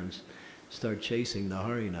parents, started chasing the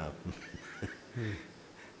Harinam.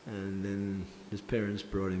 And then his parents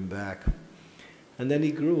brought him back. And then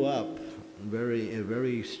he grew up, a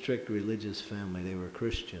very strict religious family. They were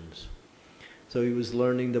Christians. So he was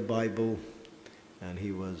learning the Bible, and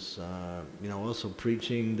he was also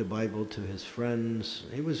preaching the Bible to his friends.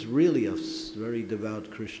 He was really a very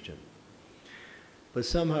devout Christian. But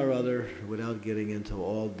somehow or other, without getting into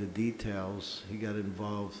all the details, he got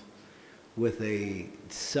involved with a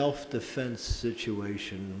self-defense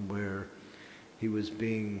situation where he was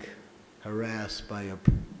being harassed by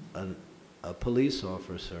a police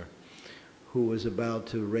officer who was about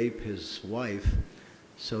to rape his wife,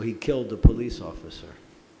 so he killed the police officer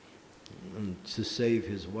to save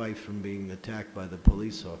his wife from being attacked by the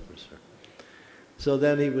police officer. So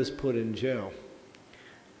then he was put in jail.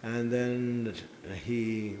 And then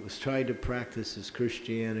he was trying to practice his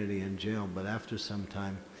Christianity in jail, but after some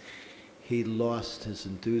time he lost his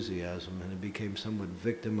enthusiasm and he became somewhat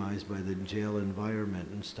victimized by the jail environment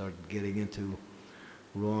and started getting into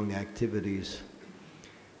wrong activities.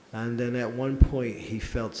 And then at one point he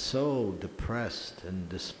felt so depressed and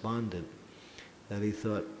despondent that he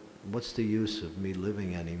thought, what's the use of me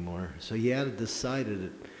living anymore? So he had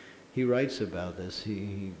decided, he writes about this,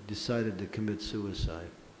 he decided to commit suicide.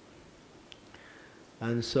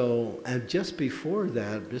 And so, and just before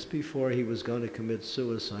that, just before he was going to commit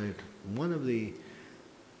suicide, one of the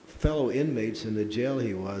fellow inmates in the jail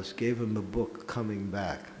he was gave him a book, Coming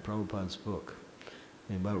Back, Prabhupada's book,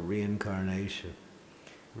 about reincarnation.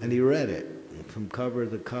 And he read it from cover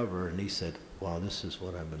to cover, and he said, wow, this is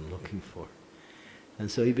what I've been looking for. And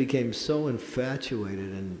so he became so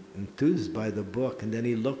infatuated and enthused by the book, and then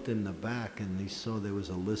he looked in the back and he saw there was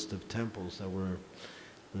a list of temples that were,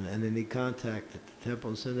 and then he contacted the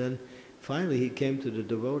temples, and then finally he came to the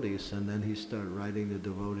devotees, and then he started writing the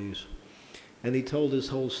devotees. And he told his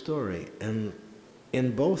whole story. And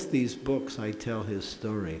in both these books I tell his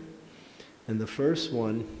story. In the first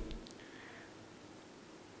one,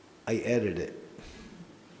 I edit it,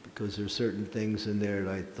 because there are certain things in there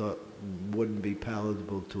that I thought wouldn't be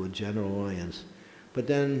palatable to a general audience. But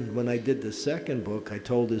then when I did the second book, I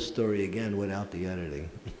told his story again without the editing.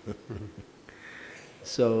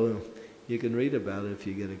 So you can read about it if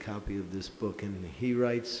you get a copy of this book. And he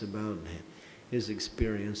writes about his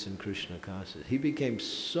experience in Krishna consciousness. He became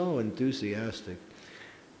so enthusiastic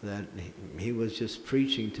that he was just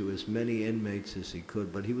preaching to as many inmates as he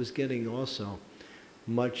could, but he was getting also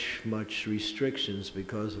much restrictions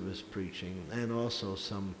because of his preaching, and also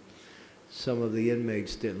some of the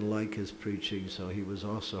inmates didn't like his preaching, so he was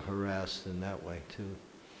also harassed in that way too.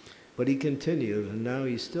 But he continued, and now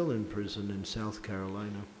he's still in prison in South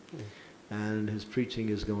Carolina. And his preaching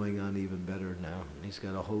is going on even better now. He's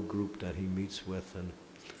got a whole group that he meets with and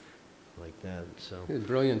like that. So he's a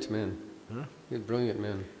brilliant man. Huh? He's a brilliant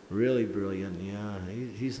man. Really brilliant, yeah.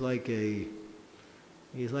 He's like a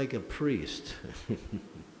priest.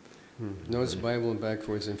 Knows Bible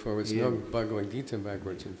backwards and forwards. Yeah. Knows Bhagavad Gita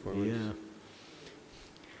backwards and forwards. Yeah.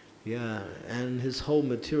 Yeah, and his whole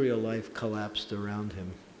material life collapsed around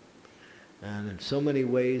him. And in so many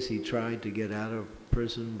ways he tried to get out of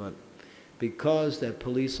prison, but because that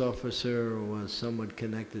police officer was somewhat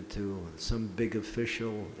connected to some big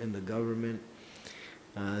official in the government,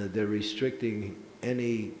 they're restricting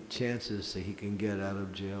any chances that he can get out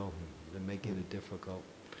of jail. They're making it difficult.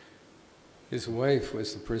 His wife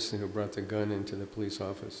was the person who brought the gun into the police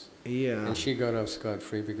office. Yeah. And she got off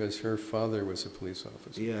scot-free because her father was a police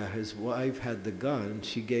officer. Yeah, his wife had the gun.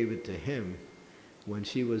 She gave it to him when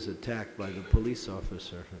she was attacked by the police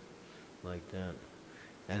officer, like that.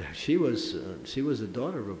 And she was a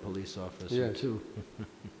daughter of a police officer, yes, too.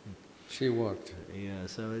 She walked. Yeah,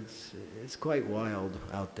 so it's quite wild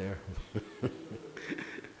out there.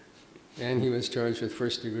 And he was charged with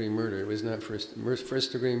first-degree murder. It was not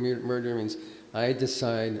first-degree murder means I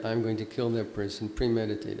decide I'm going to kill that person,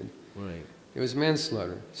 premeditated. Right. It was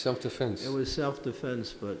manslaughter, self-defense. It was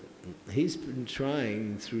self-defense, but he's been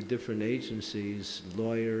trying through different agencies,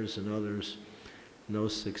 lawyers and others, no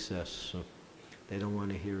success. So they don't want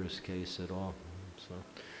to hear his case at all. So,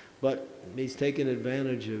 but he's taken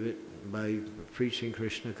advantage of it by preaching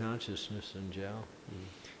Krishna consciousness in jail.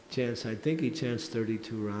 I think he chants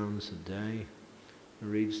 32 rounds a day. He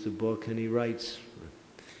reads the book and he writes.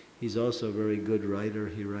 He's also a very good writer.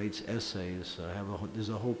 He writes essays. There's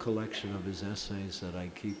a whole collection of his essays that I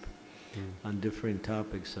keep on different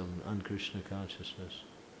topics on Krishna consciousness.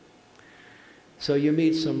 So you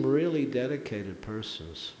meet some really dedicated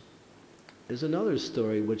persons. There's another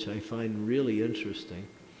story which I find really interesting.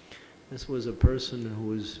 This was a person who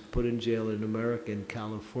was put in jail in America, in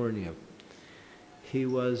California. He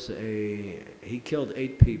killed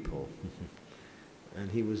 8 people, and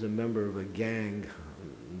he was a member of a gang,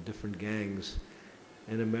 different gangs.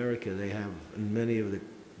 In America, they have, in many of the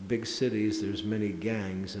big cities, there's many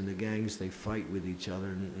gangs, and the gangs, they fight with each other,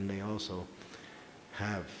 and they also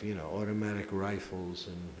have, automatic rifles,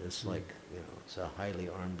 and it's like, it's a highly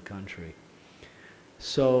armed country.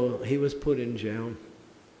 So he was put in jail,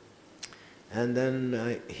 and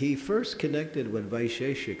then he first connected with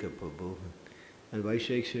Vaisheshika Prabhu. And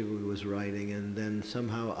Vaisheshika was writing, and then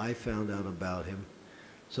somehow I found out about him.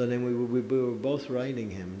 So then we were both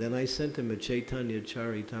writing him. Then I sent him a Chaitanya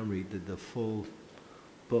Charitamrita, the full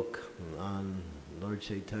book on Lord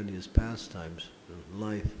Chaitanya's pastimes,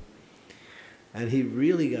 life. And he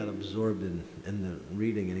really got absorbed in the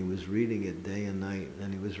reading, and he was reading it day and night.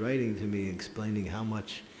 And he was writing to me, explaining how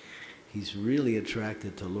much he's really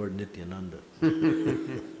attracted to Lord Nityananda.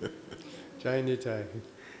 Jai Nitai.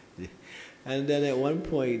 And then at one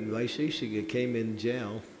point, Vaisheshika came in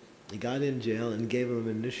jail. He got in jail and gave him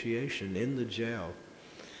initiation in the jail.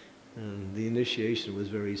 And the initiation was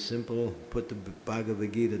very simple. Put the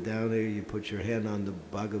Bhagavad Gita down there, you put your hand on the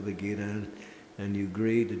Bhagavad Gita, and you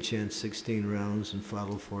agree to chant 16 rounds and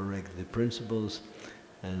follow 4 regular principles,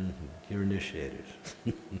 and you're initiated.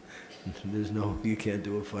 You can't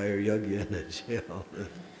do a fire yajna in a jail.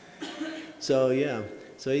 So yeah,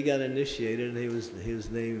 so he got initiated, and his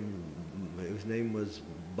name was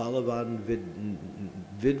Balavan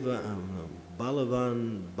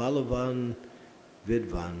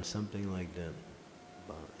Vidvan, something like that.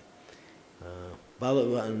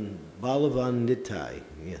 Balavan Nitai,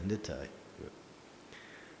 yeah, Nitai.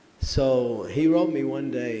 So he wrote me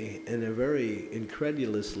one day in a very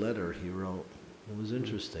incredulous letter he wrote. It was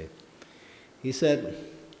interesting. He said,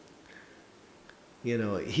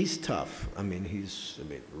 he's tough. He's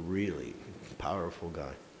really powerful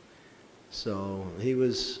guy. So he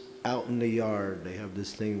was out in the yard. They have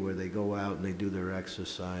this thing where they go out and they do their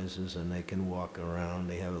exercises and they can walk around.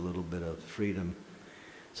 They have a little bit of freedom.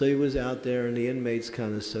 So he was out there, and the inmates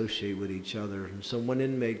kind of associate with each other. And so one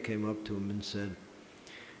inmate came up to him and said,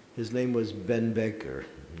 his name was Ben Baker.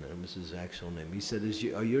 That was his actual name. He said,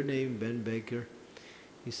 are your name Ben Baker?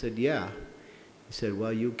 He said, yeah. He said,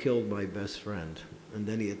 well, you killed my best friend. And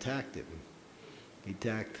then he attacked him. He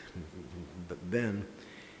attacked Ben.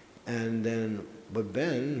 And then, but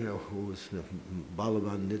Ben, who was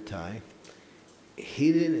Balaban Nitai,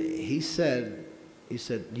 he said,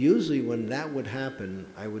 usually when that would happen,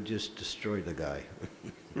 I would just destroy the guy.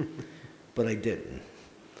 But I didn't.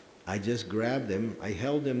 I just grabbed him, I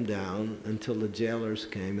held him down until the jailers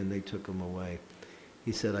came and they took him away.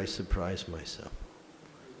 He said, I surprised myself.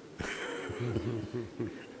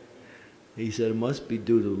 He said, it must be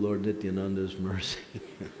due to Lord Nityananda's mercy.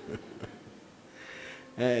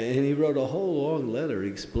 And he wrote a whole long letter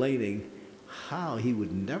explaining how he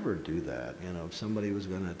would never do that. You know, if somebody was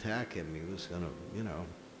going to attack him, he was going to, you know,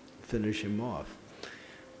 finish him off.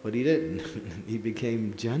 But he didn't. He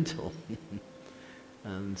became gentle.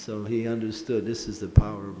 And so he understood this is the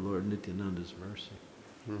power of Lord Nityananda's mercy.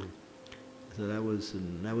 So that was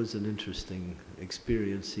an interesting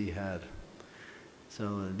experience he had.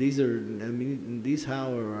 So these are, I mean, these how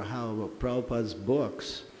Prabhupada's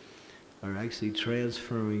books are actually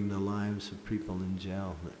transferring the lives of people in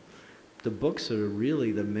jail. The books are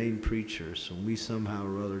really the main preachers, so we somehow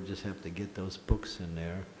or other just have to get those books in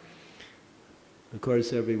there. Of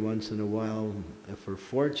course, every once in a while, if we're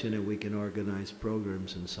fortunate, we can organize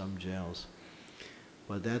programs in some jails.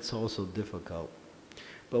 But that's also difficult.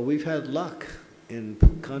 But we've had luck in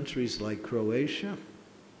countries like Croatia.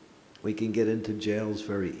 We can get into jails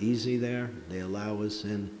very easy there. They allow us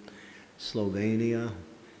in. Slovenia,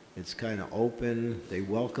 it's kind of open. They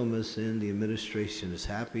welcome us in. The administration is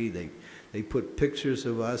happy. They put pictures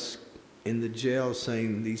of us in the jail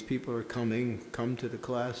saying, these people are coming, come to the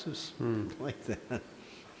classes, like that.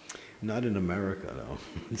 Not in America, though.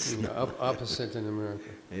 It's Opposite in America.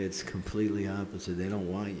 It's completely opposite. They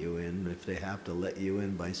don't want you in. If they have to let you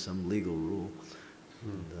in by some legal rule,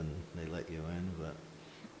 then they let you in. But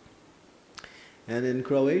and in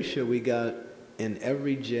Croatia, we got, in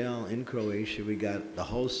every jail in Croatia, we got the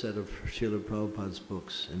whole set of Srila Prabhupada's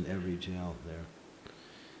books in every jail there.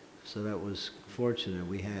 So that was fortunate.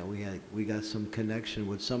 We got some connection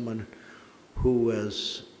with someone who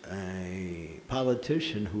was a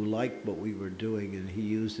politician who liked what we were doing, and he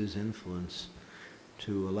used his influence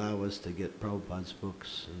to allow us to get Prabhupada's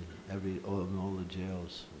books in all the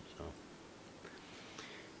jails. So.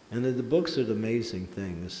 And the books are the amazing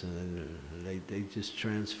things. They just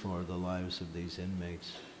transform the lives of these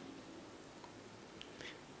inmates.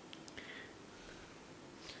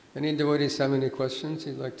 Any devotees have any questions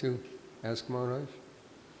you'd like to ask Maharaj?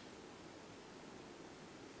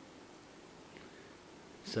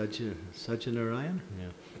 Satyanarayan?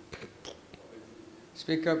 Yeah.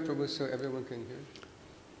 Speak up, Prabhu, so everyone can hear.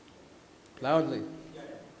 Loudly.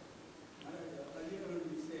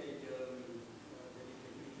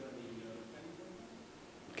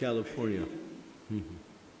 California.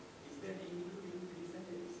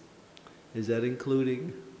 Is that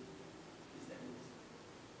including?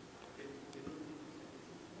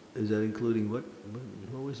 Is that including what?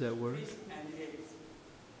 What was that word?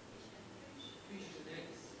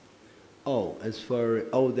 Oh, as far,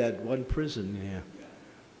 oh, that one prison,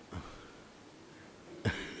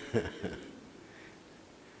 yeah.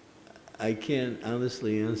 I can't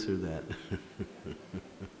honestly answer that.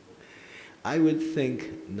 I would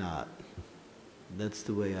think not. That's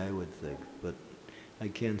the way I would think, but I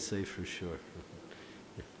can't say for sure.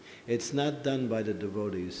 It's not done by the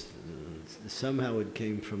devotees. Somehow it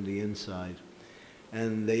came from the inside.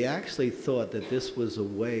 And they actually thought that this was a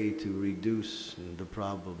way to reduce the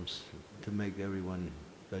problems, to make everyone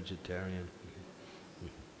vegetarian.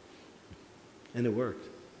 And it worked,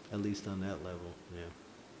 at least on that level, yeah.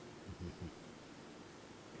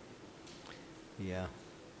 Yeah.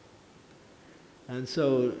 And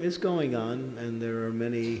so it's going on, and there are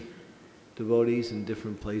many devotees in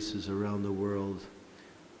different places around the world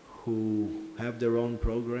who have their own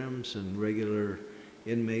programs and regular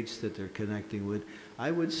inmates that they're connecting with. I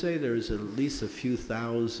would say there's at least a few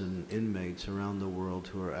thousand inmates around the world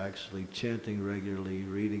who are actually chanting regularly,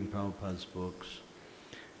 reading Prabhupada's books,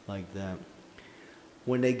 like that.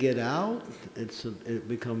 When they get out, it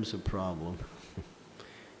becomes a problem.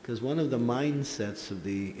 Because one of the mindsets of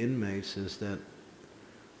the inmates is that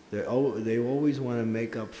they always want to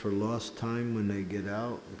make up for lost time when they get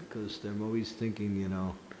out, because they're always thinking, you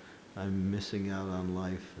know, I'm missing out on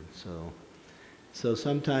life. And so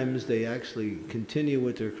sometimes they actually continue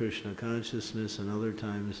with their Krishna consciousness, and other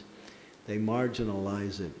times they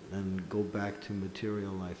marginalize it and go back to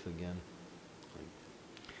material life again.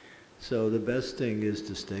 So the best thing is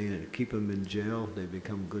to stay in it. Keep them in jail, they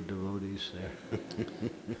become good devotees there.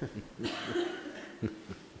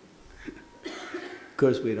 Of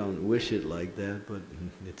course, we don't wish it like that, but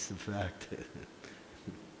it's the fact.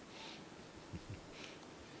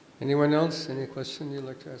 Anyone else? Any question you'd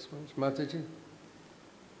like to ask? Mataji?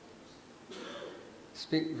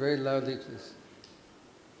 Speak very loudly, please.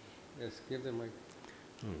 Yes, give the mic.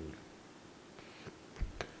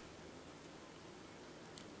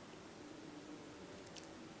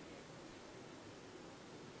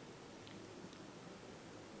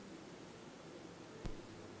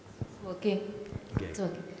 Okay. It's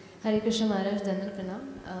okay. Hare Krishna Maharaj, Dandan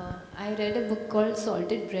Pranam. I read a book called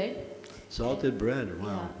Salted Bread. Salted bread,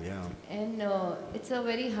 wow, yeah. And it's a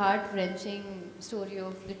very heart-wrenching story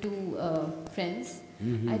of the two friends.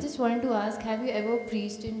 I just wanted to ask, have you ever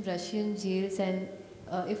preached in Russian jails? And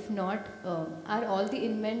if not, are all the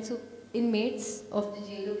inmates of the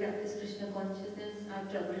jail who practice Krishna consciousness are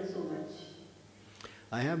troubled so much?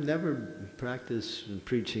 I have never practiced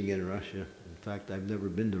preaching in Russia. In fact, I've never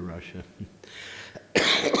been to Russia.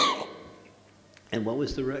 And what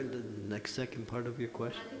was the next second part of your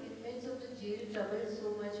question? I think inmates of the jail troubled so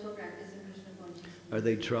much for practicing Krishna consciousness. Are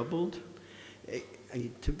they troubled?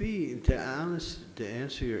 To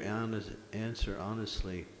answer your answer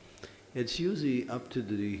honestly, it's usually up to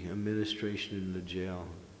the administration in the jail.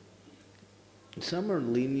 Some are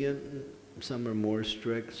lenient, some are more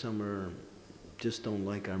strict, some are just don't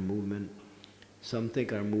like our movement. Some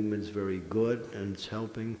think our movement's very good and it's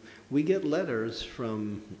helping. We get letters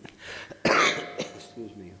from,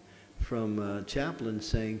 excuse me, from chaplains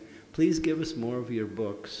saying, please give us more of your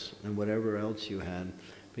books and whatever else you had,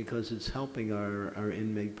 because it's helping our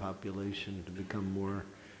inmate population to become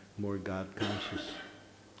more God conscious.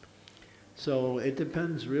 So it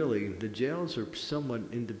depends really. The jails are somewhat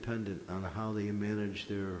independent on how they manage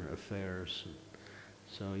their affairs.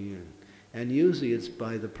 So and usually it's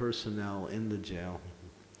by the personnel in the jail.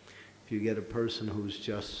 If you get a person who's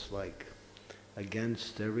just like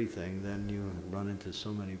against everything, then you run into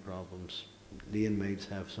so many problems. The inmates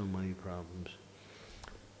have so many problems.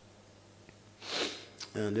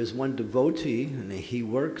 And there's one devotee, and he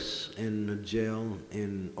works in a jail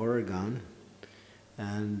in Oregon,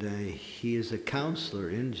 and he is a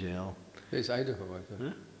counselor in jail. It's Idaho, I thought.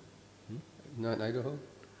 Huh? Not Idaho?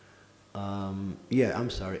 Yeah, I'm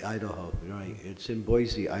sorry, Idaho, right. It's in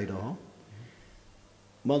Boise, Idaho.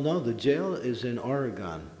 Well, no, the jail is in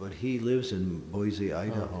Oregon, but he lives in Boise,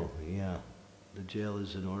 Idaho. Oh, okay. Yeah, the jail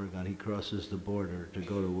is in Oregon. He crosses the border to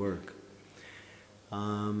go to work.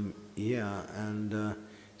 Yeah, and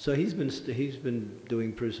so he's been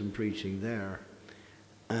doing prison preaching there,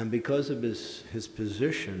 and because of his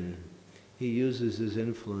position, he uses his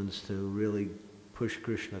influence to really push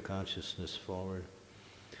Krishna consciousness forward.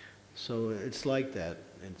 So it's like that.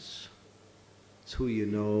 It's who you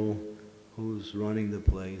know, who's running the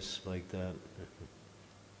place, like that.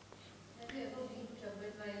 Have you ever been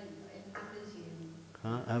troubled while in the jail?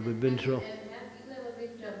 Huh? Have you been troubled? Have you ever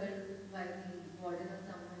been troubled by the warden or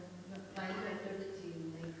someone while you enter the jail?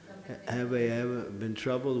 Like sometimes Have I ever been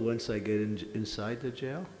troubled once I get inside the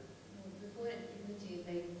jail? No, before entering the jail,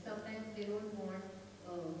 like sometimes they don't want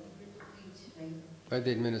people to preach, right? By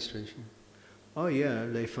the administration. Oh yeah,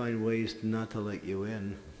 they find ways not to let you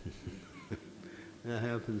in. That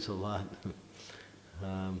happens a lot.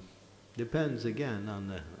 Depends again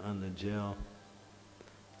on the jail.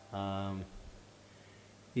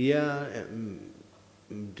 Yeah,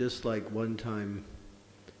 just like one time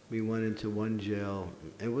we went into one jail.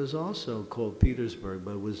 It was also called Petersburg,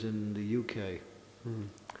 but it was in the UK.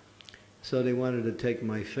 So they wanted to take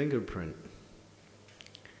my fingerprint.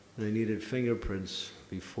 They needed fingerprints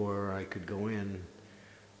before I could go in,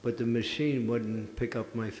 but the machine wouldn't pick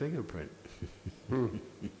up my fingerprint.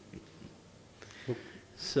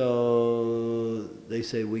 So they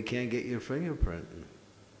say, we can't get your fingerprint.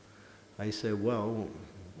 I said, well,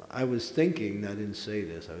 I was thinking, I didn't say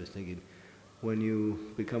this, I was thinking, when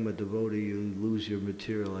you become a devotee, you lose your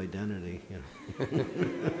material identity. You know?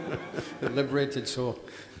 A liberated soul.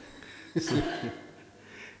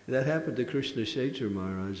 That happened to Krishna Kshetra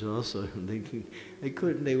Maharaj also. They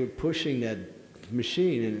couldn't, they were pushing that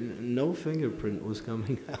machine and no fingerprint was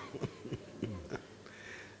coming out.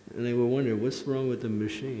 And they were wondering, what's wrong with the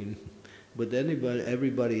machine? But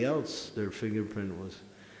everybody else, their fingerprint was.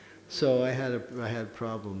 So I had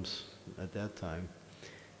problems at that time.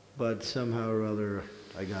 But somehow or other,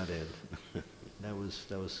 I got in. That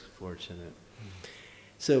was fortunate.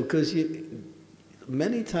 So, because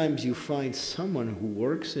many times you find someone who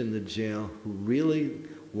works in the jail who really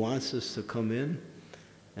wants us to come in,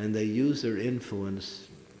 and they use their influence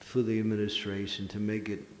for the administration to make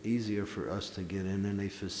it easier for us to get in, and they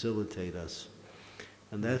facilitate us.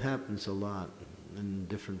 And that happens a lot in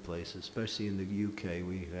different places, especially in the UK.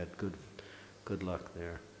 We had good luck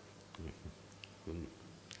there.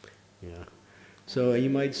 Yeah. So you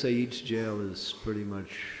might say each jail is pretty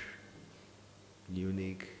much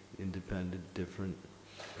unique, independent, different.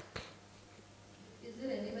 Is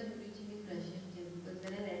there anyone preaching in Russian jail? Because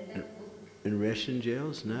when I read that book... In Russian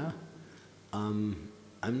jails? No. I'm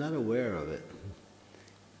not aware of it.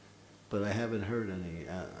 But I haven't heard any,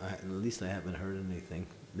 at least I haven't heard anything.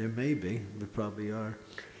 There may be, there probably are.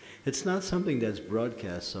 It's not something that's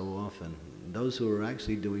broadcast so often. Those who are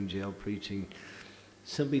actually doing jail preaching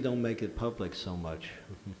simply don't make it public so much.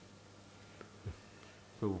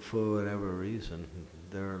 For whatever reason.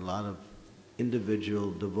 There are a lot of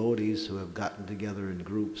individual devotees who have gotten together in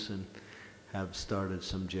groups and have started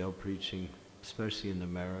some jail preaching, especially in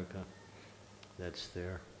America. That's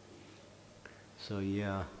there. So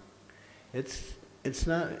yeah.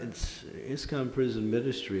 ISKCON prison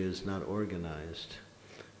ministry is not organized.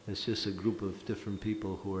 It's just a group of different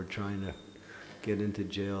people who are trying to get into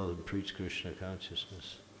jail and preach Krishna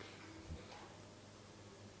consciousness.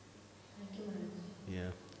 Thank you, Maharaja.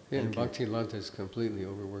 Yeah. Yeah, and Bhakti Lata is completely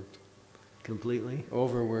overworked. Completely?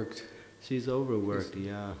 Overworked. She's overworked,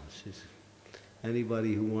 yeah.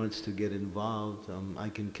 Anybody who wants to get involved, I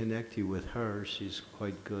can connect you with her. She's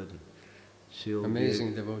quite good.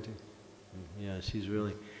 Amazing devotee. Yeah,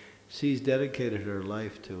 she's dedicated her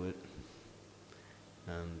life to it,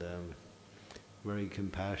 and very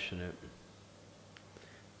compassionate.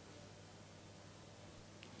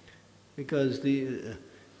 Because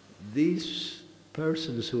these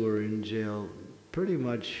persons who are in jail, pretty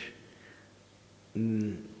much,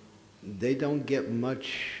 they don't get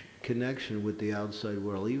much connection with the outside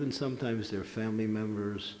world. Even sometimes their family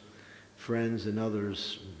members, friends and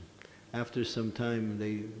others, after some time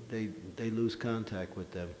they lose contact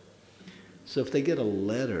with them. So if they get a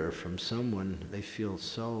letter from someone, they feel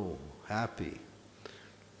so happy.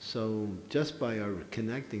 So just by our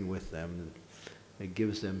connecting with them, it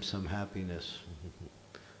gives them some happiness.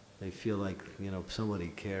 They feel like, somebody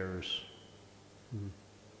cares. Mm-hmm.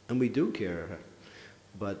 And we do care,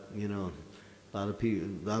 but a lot of people,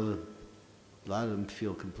 a lot of them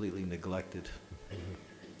feel completely neglected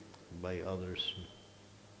by others.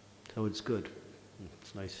 So it's good.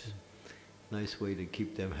 It's nice way to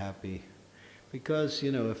keep them happy, because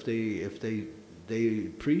if they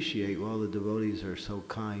appreciate, well, the devotees are so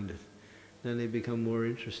kind, then they become more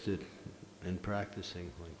interested in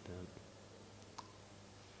practicing like that.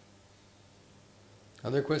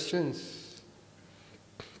 Other questions?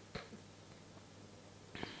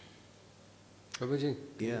 Prabhuji,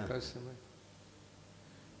 can you pass the mic?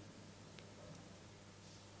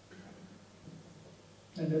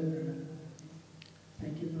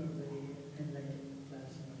 Thank you for a very enlightening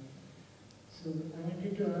class. So I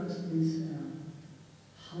wanted to ask this,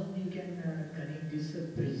 how we can connect this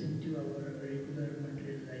prison to our regular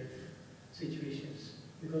material life situations,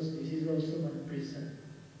 because this is also one prison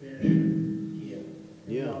where here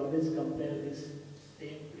we always compare this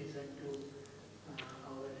same prison to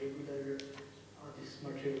our regular this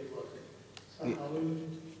material work. So how will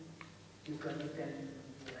you connect and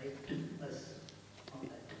enlighten us on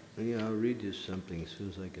that? Yeah, I'll read you something as soon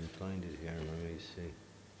as I can find it here. Let me see.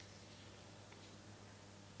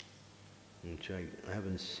 Which I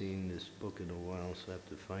haven't seen this book in a while, so I have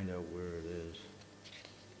to find out where it is.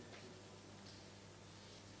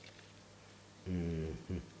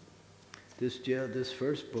 Mm-hmm. This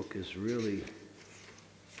first book is really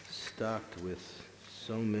stocked with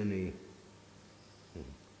so many.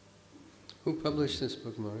 Who published this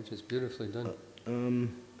book, Maharaj? It's beautifully done.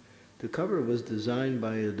 The cover was designed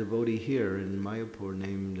by a devotee here in Mayapur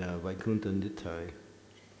named Vaikuntha Nitai.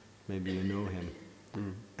 Maybe you know him.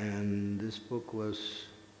 Mm. And this book was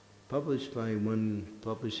published by one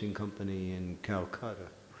publishing company in Calcutta.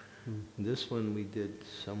 Mm. This one we did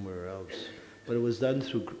somewhere else. But it was done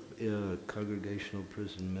through Congregational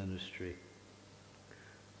Prison Ministry.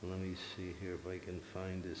 Let me see here if I can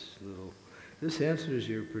find this little... This answers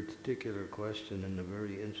your particular question in a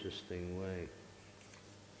very interesting way.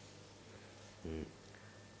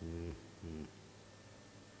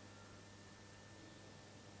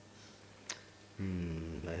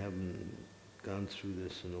 I haven't gone through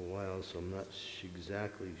this in a while, so I'm not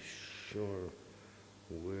exactly sure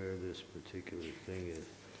where this particular thing is.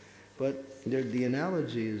 But the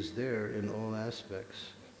analogy is there in all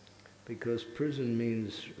aspects, because prison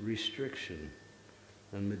means restriction,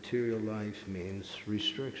 and material life means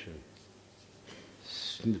restriction.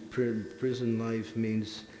 Prison life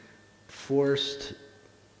means forced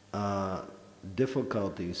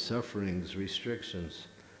difficulties, sufferings, restrictions.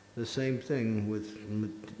 The same thing with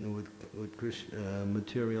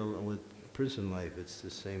material, with prison life. It's the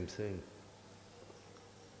same thing.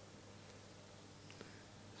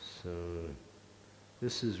 So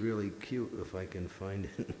This is really cute if I can find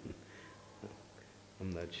it. I'm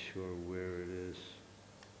not sure where it is.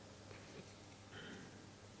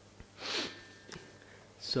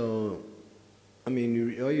 So, I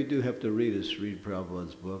mean, all you do have to read is read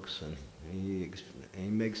Prabhupada's books, and he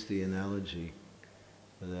makes the analogy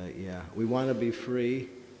that, yeah, we want to be free,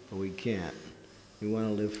 but we can't. We want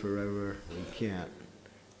to live forever, we can't.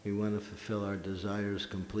 We want to fulfill our desires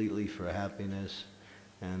completely for happiness,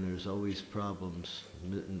 and there's always problems.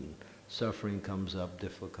 Suffering comes up,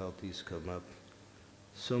 difficulties come up.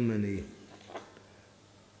 So many,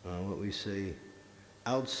 what we say,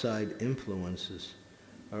 outside influences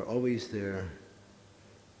are always there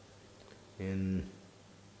in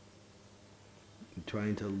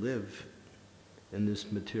trying to live in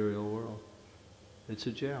this material world. It's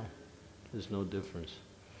a jail. There's no difference.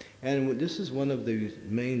 And this is one of the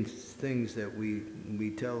main things that we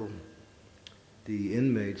tell the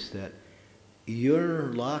inmates, that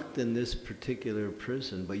you're locked in this particular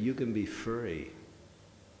prison, but you can be free.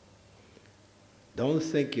 Don't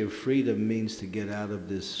think your freedom means to get out of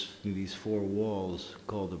these four walls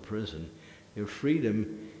called a prison. Your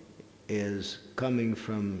freedom is coming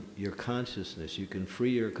from your consciousness. You can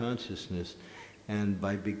free your consciousness, and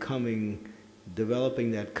by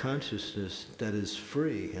developing that consciousness that is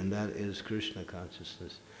free, and that is Krishna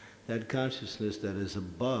consciousness. That consciousness that is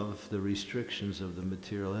above the restrictions of the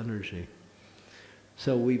material energy.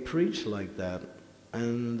 So we preach like that,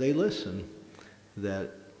 and they listen,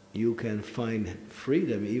 that you can find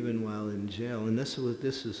freedom even while in jail. And this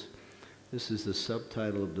is the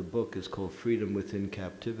subtitle of the book. It's called Freedom Within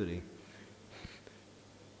Captivity.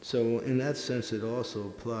 So in that sense, it also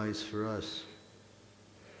applies for us,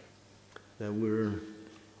 that we're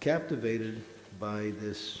captivated by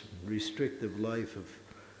this restrictive life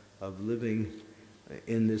of living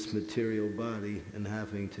in this material body and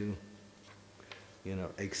having to,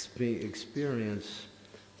 experience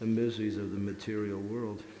the miseries of the material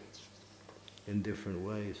world in different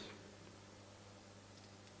ways.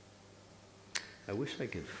 I wish I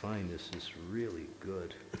could find this. It's really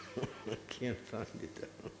good. I can't find it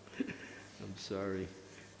though. I'm sorry.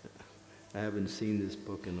 I haven't seen this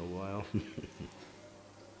book in a while.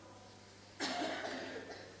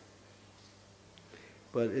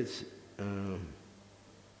 But it's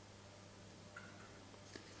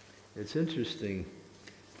interesting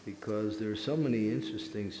because there are so many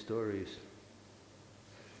interesting stories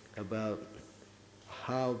about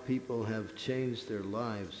how people have changed their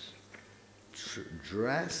lives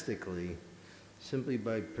drastically simply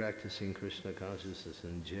by practicing Krishna consciousness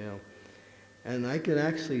in jail. And I can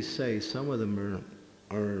actually say some of them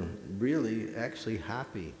are really actually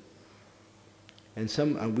happy.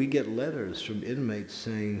 And we get letters from inmates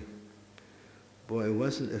saying, boy,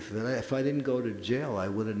 if I didn't go to jail, I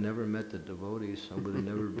would have never met the devotees. I would have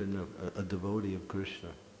never been a devotee of Krishna.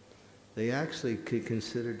 They actually could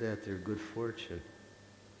consider that their good fortune.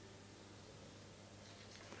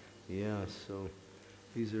 Yeah, so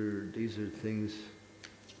these are things.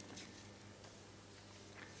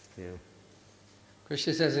 Yeah.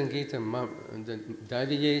 Krishna says in Gita,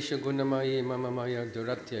 Daiviyesha gunamaye mama maya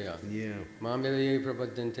duratyaya. Yeah. Mamilaye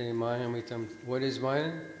prabhadyante mayamitam. What is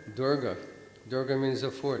Maya? Durga. Durga means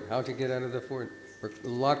a fort. How to get out of the fort? We're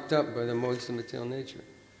locked up by the modes of material nature.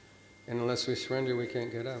 And unless we surrender, we can't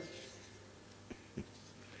get out.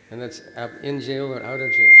 And that's in jail or out of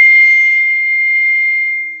jail.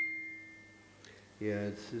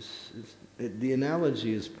 Yeah, the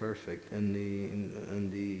analogy is perfect, and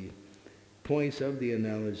the points of the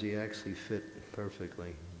analogy actually fit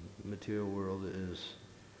perfectly. The material world is,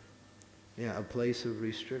 a place of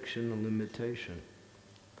restriction and limitation.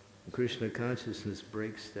 Krishna consciousness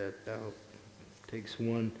breaks that out, takes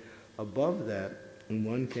one above that, and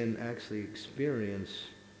one can actually experience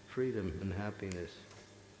freedom and happiness.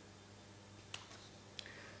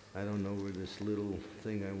 I don't know where this little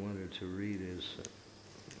thing I wanted to read is.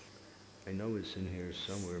 I know it's in here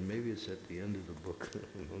somewhere. Maybe it's at the end of the book.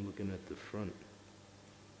 I'm looking at the front.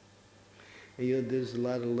 And there's a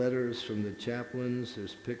lot of letters from the chaplains.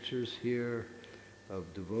 There's pictures here of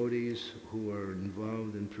devotees who are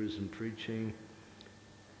involved in prison preaching.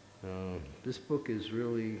 This book is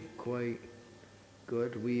really quite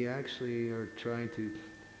good. We actually are trying to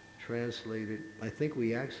translate it. I think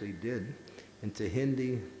we actually did into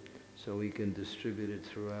Hindi, so we can distribute it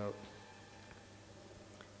throughout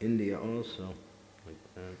India also, like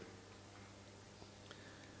that.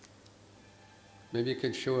 Maybe you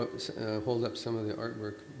could hold up some of the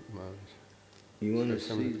artwork. You want to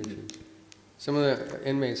some see? of the pictures. Some of the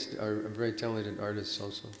inmates are very talented artists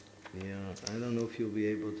also. Yeah, I don't know if you'll be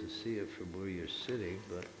able to see it from where you're sitting,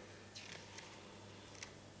 but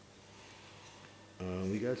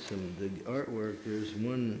We got the artwork. There's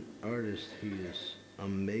one artist, he is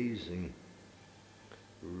amazing,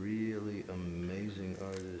 really amazing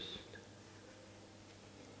artist.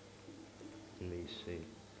 Let me see.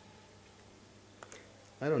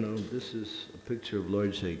 I don't know, this is a picture of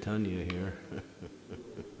Lord Chaitanya here.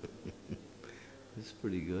 It's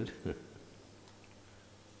pretty good.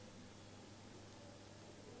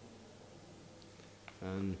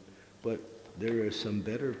 But there are some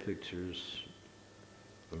better pictures,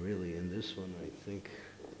 really. In this one, I think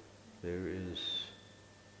there is.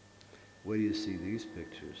 Where do you see these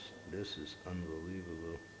pictures? This is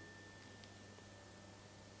unbelievable.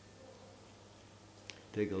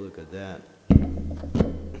 Take a look at that.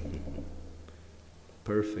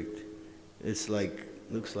 Perfect. It's like,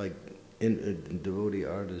 looks like a devotee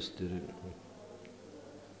artist did it.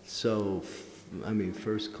 So, I mean,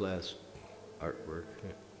 first class artwork.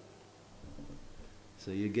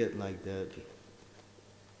 So you get like that.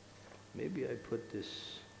 Maybe I put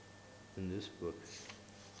this in this book.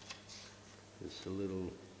 It's a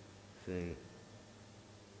little thing.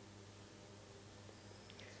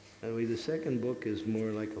 Anyway, the second book is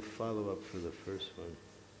more like a follow-up for the first one.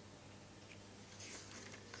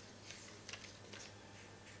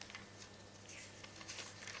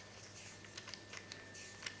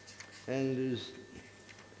 And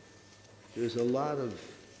there's a lot of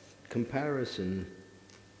comparison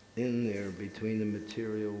in there between the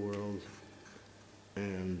material world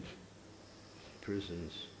and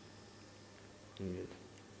prisons.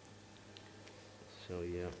 So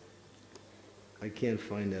yeah, I can't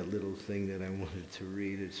find that little thing that I wanted to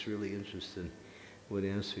read. It's really interesting. Would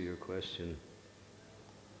answer your question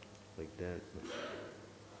like that.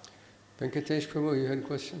 Venkatesh Prabhu, you had a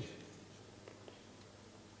question?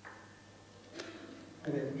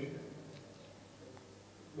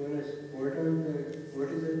 What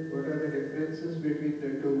are the differences between the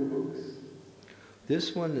two books?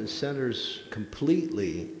 This one centers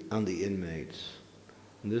completely on the inmates.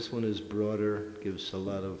 And this one is broader, gives a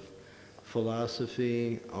lot of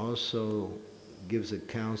philosophy, also gives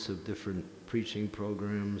accounts of different preaching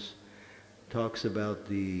programs, talks about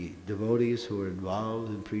the devotees who are involved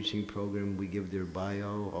in preaching program. We give their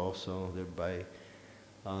bio also, their bio.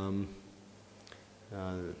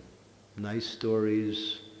 Nice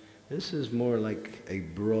stories. This is more like a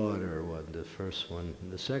broader one, the first one.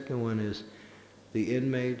 And the second one is the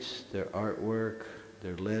inmates, their artwork,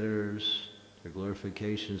 their letters, their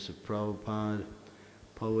glorifications of Prabhupada,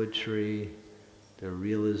 poetry, their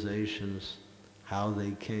realizations, how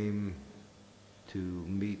they came to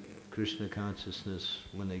meet Krishna consciousness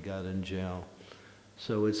when they got in jail.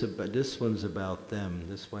 So it's about, this one's about them.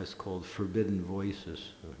 This one's called Forbidden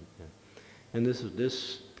Voices. And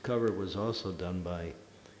this cover was also done by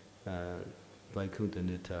Vaikuntha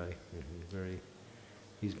Nitai.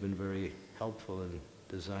 He's been very helpful in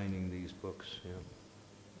designing these books.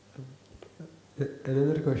 Yeah.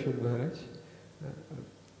 Another question, Maharaj.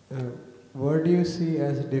 What do you see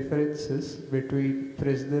as differences between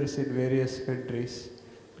prisoners in various countries?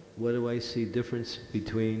 What do I see difference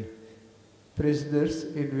between? Prisoners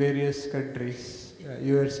in various countries.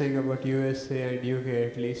 You were saying about USA and UK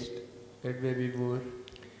at least, and maybe more.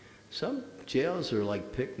 Some jails are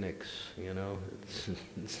like picnics, you know.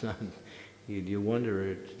 It's not, you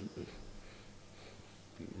wonder,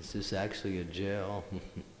 is this actually a jail?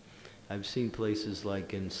 I've seen places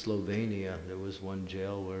like in Slovenia, there was one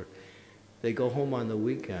jail where they go home on the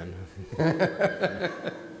weekend.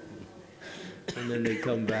 And then they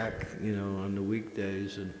come back, you know, on the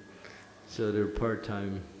weekdays, and so they're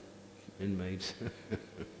part-time inmates.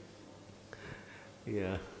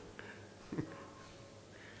 Yeah.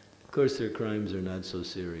 Of course, their crimes are not so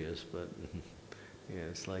serious, but yeah,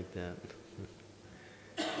 it's like that.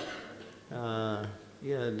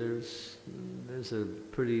 Yeah, there's a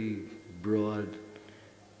pretty broad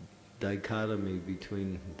dichotomy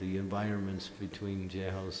between the environments between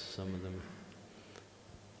jails, some of them.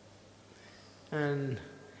 And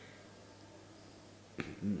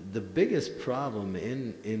the biggest problem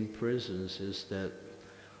in prisons is that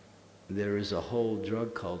there is a whole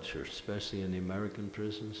drug culture, especially in the American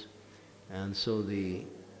prisons. And so the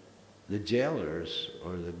jailers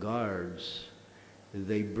or the guards,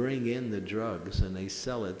 they bring in the drugs and they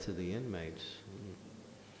sell it to the inmates.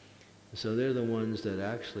 So they're the ones that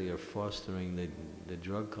actually are fostering the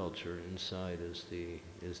drug culture inside as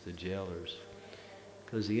the jailers.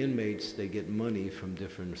 Because the inmates, they get money from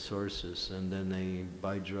different sources and then they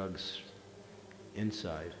buy drugs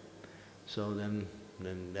inside. So then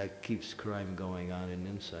that keeps crime going on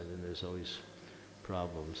inside, and there's always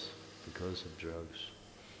problems because of drugs.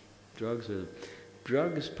 Drugs are,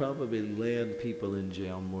 drugs probably land people in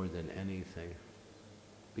jail more than anything.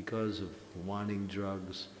 Because of wanting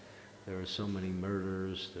drugs, there are so many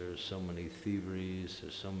murders, there are so many thieveries,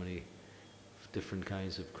 there's so many different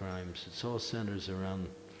kinds of crimes. It's all centers around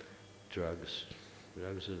drugs.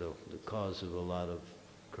 Drugs are the cause of a lot of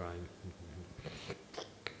crime.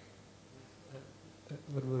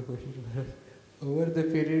 One more question. Over the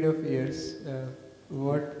period of years,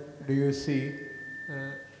 what do you see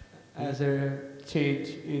as a change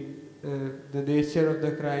in the nature of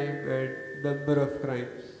the crime and number of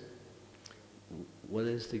crimes? What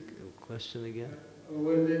is the question again?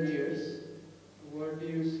 Over the years, what do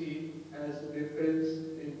you see as difference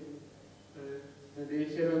in the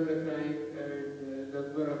nature of the crime and the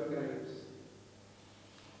number of crimes?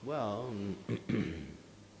 Well,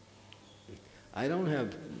 I don't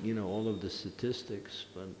have, all of the statistics,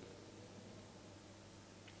 but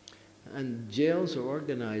and jails are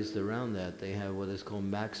organized around that. They have what is called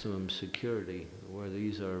maximum security, where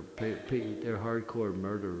these are they're hardcore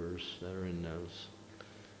murderers that are in those.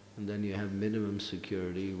 And then you have minimum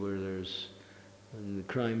security, where and the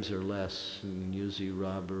crimes are less, usually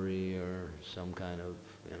robbery or some kind of,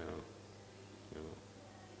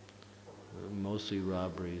 mostly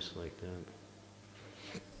robberies like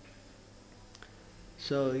that.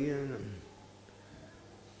 So,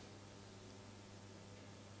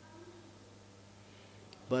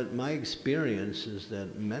 but my experience is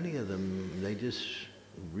that many of them, they just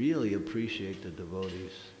really appreciate the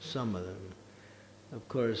devotees, some of them. Of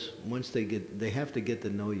course, once they have to get to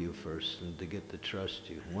know you first and to get to trust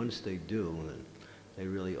you. Once they do, then they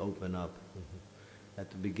really open up. At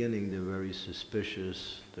the beginning, they're very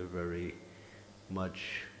suspicious. They're very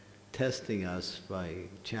much testing us by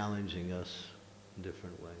challenging us in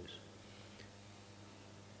different ways.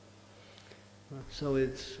 So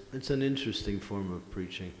it's an interesting form of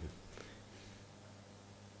preaching.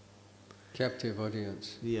 Captive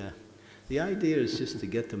audience. Yeah. The idea is just to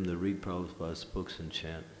get them to read Prabhupada's books and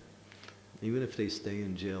chant. Even if they stay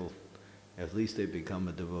in jail, at least they become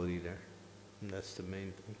a devotee there. And that's the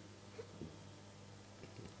main thing.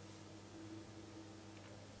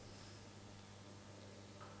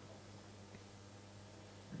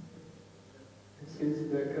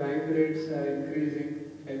 Since the crime rates are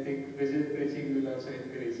increasing, I think visit preaching will also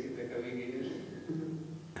increase in the coming years.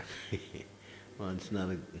 Well, it's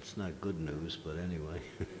not good news, but anyway.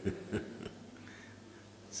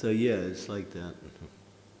 So yeah, it's like that.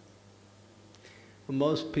 Well,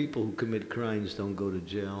 most people who commit crimes don't go to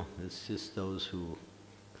jail. It's just those who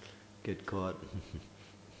get caught.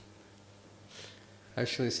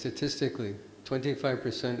 Actually, statistically,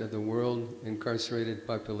 25% of the world incarcerated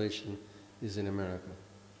population is in America.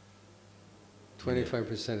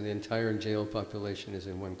 25% of the entire jail population is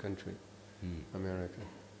in one country, America.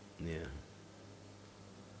 Yeah.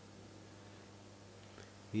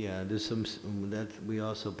 Yeah, there's some that we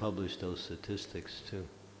also publish those statistics too.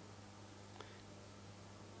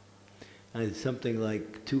 And it's something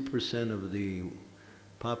like 2% of the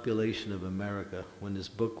population of America, when this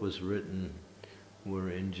book was written,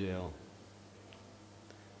 were in jail.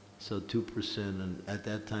 So 2%, and at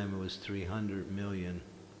that time it was 300 million.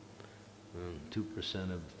 2%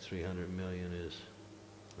 of 300 million is,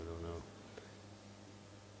 I don't know,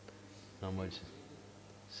 how much?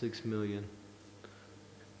 6 million.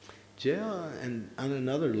 Jail, and on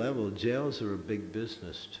another level, jails are a big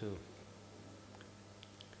business too.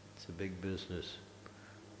 It's a big business.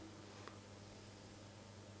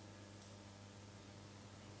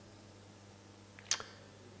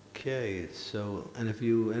 Okay, so, and if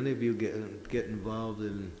any of you get involved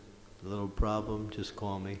in a little problem, just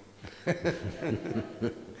call me.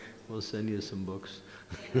 We'll send you some books.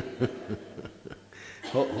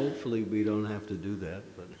 Hopefully we don't have to do that,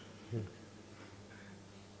 but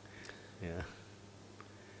yeah.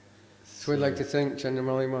 So we'd like to thank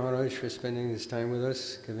Candramauli Maharaj for spending his time with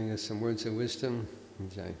us, giving us some words of wisdom.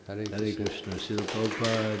 Jai. Hare Krishna. Hare Krishna. Srila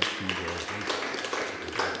Prabhupada.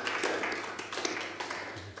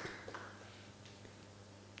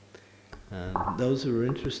 And those who are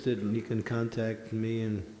interested, you can contact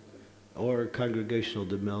me or Congregational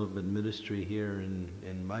Development Ministry here in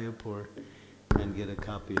Mayapur and get a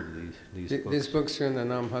copy of these books. These books are in the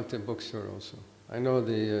Namhata bookstore also. I know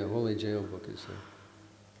the Holy Jail book is there.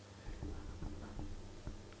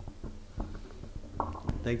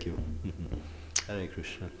 Thank you. Hare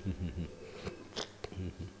Krishna.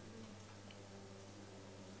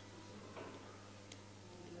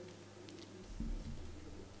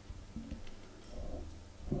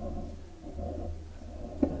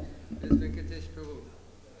 There's Venkatesh Prabhu.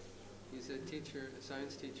 He's a teacher, a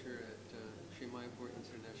science teacher at Sri Mayapur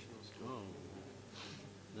International School. Oh.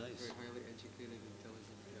 Nice. Very highly educated,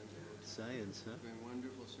 intelligent young devotee. Science, huh? Doing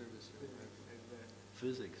wonderful service here.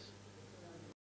 Physics.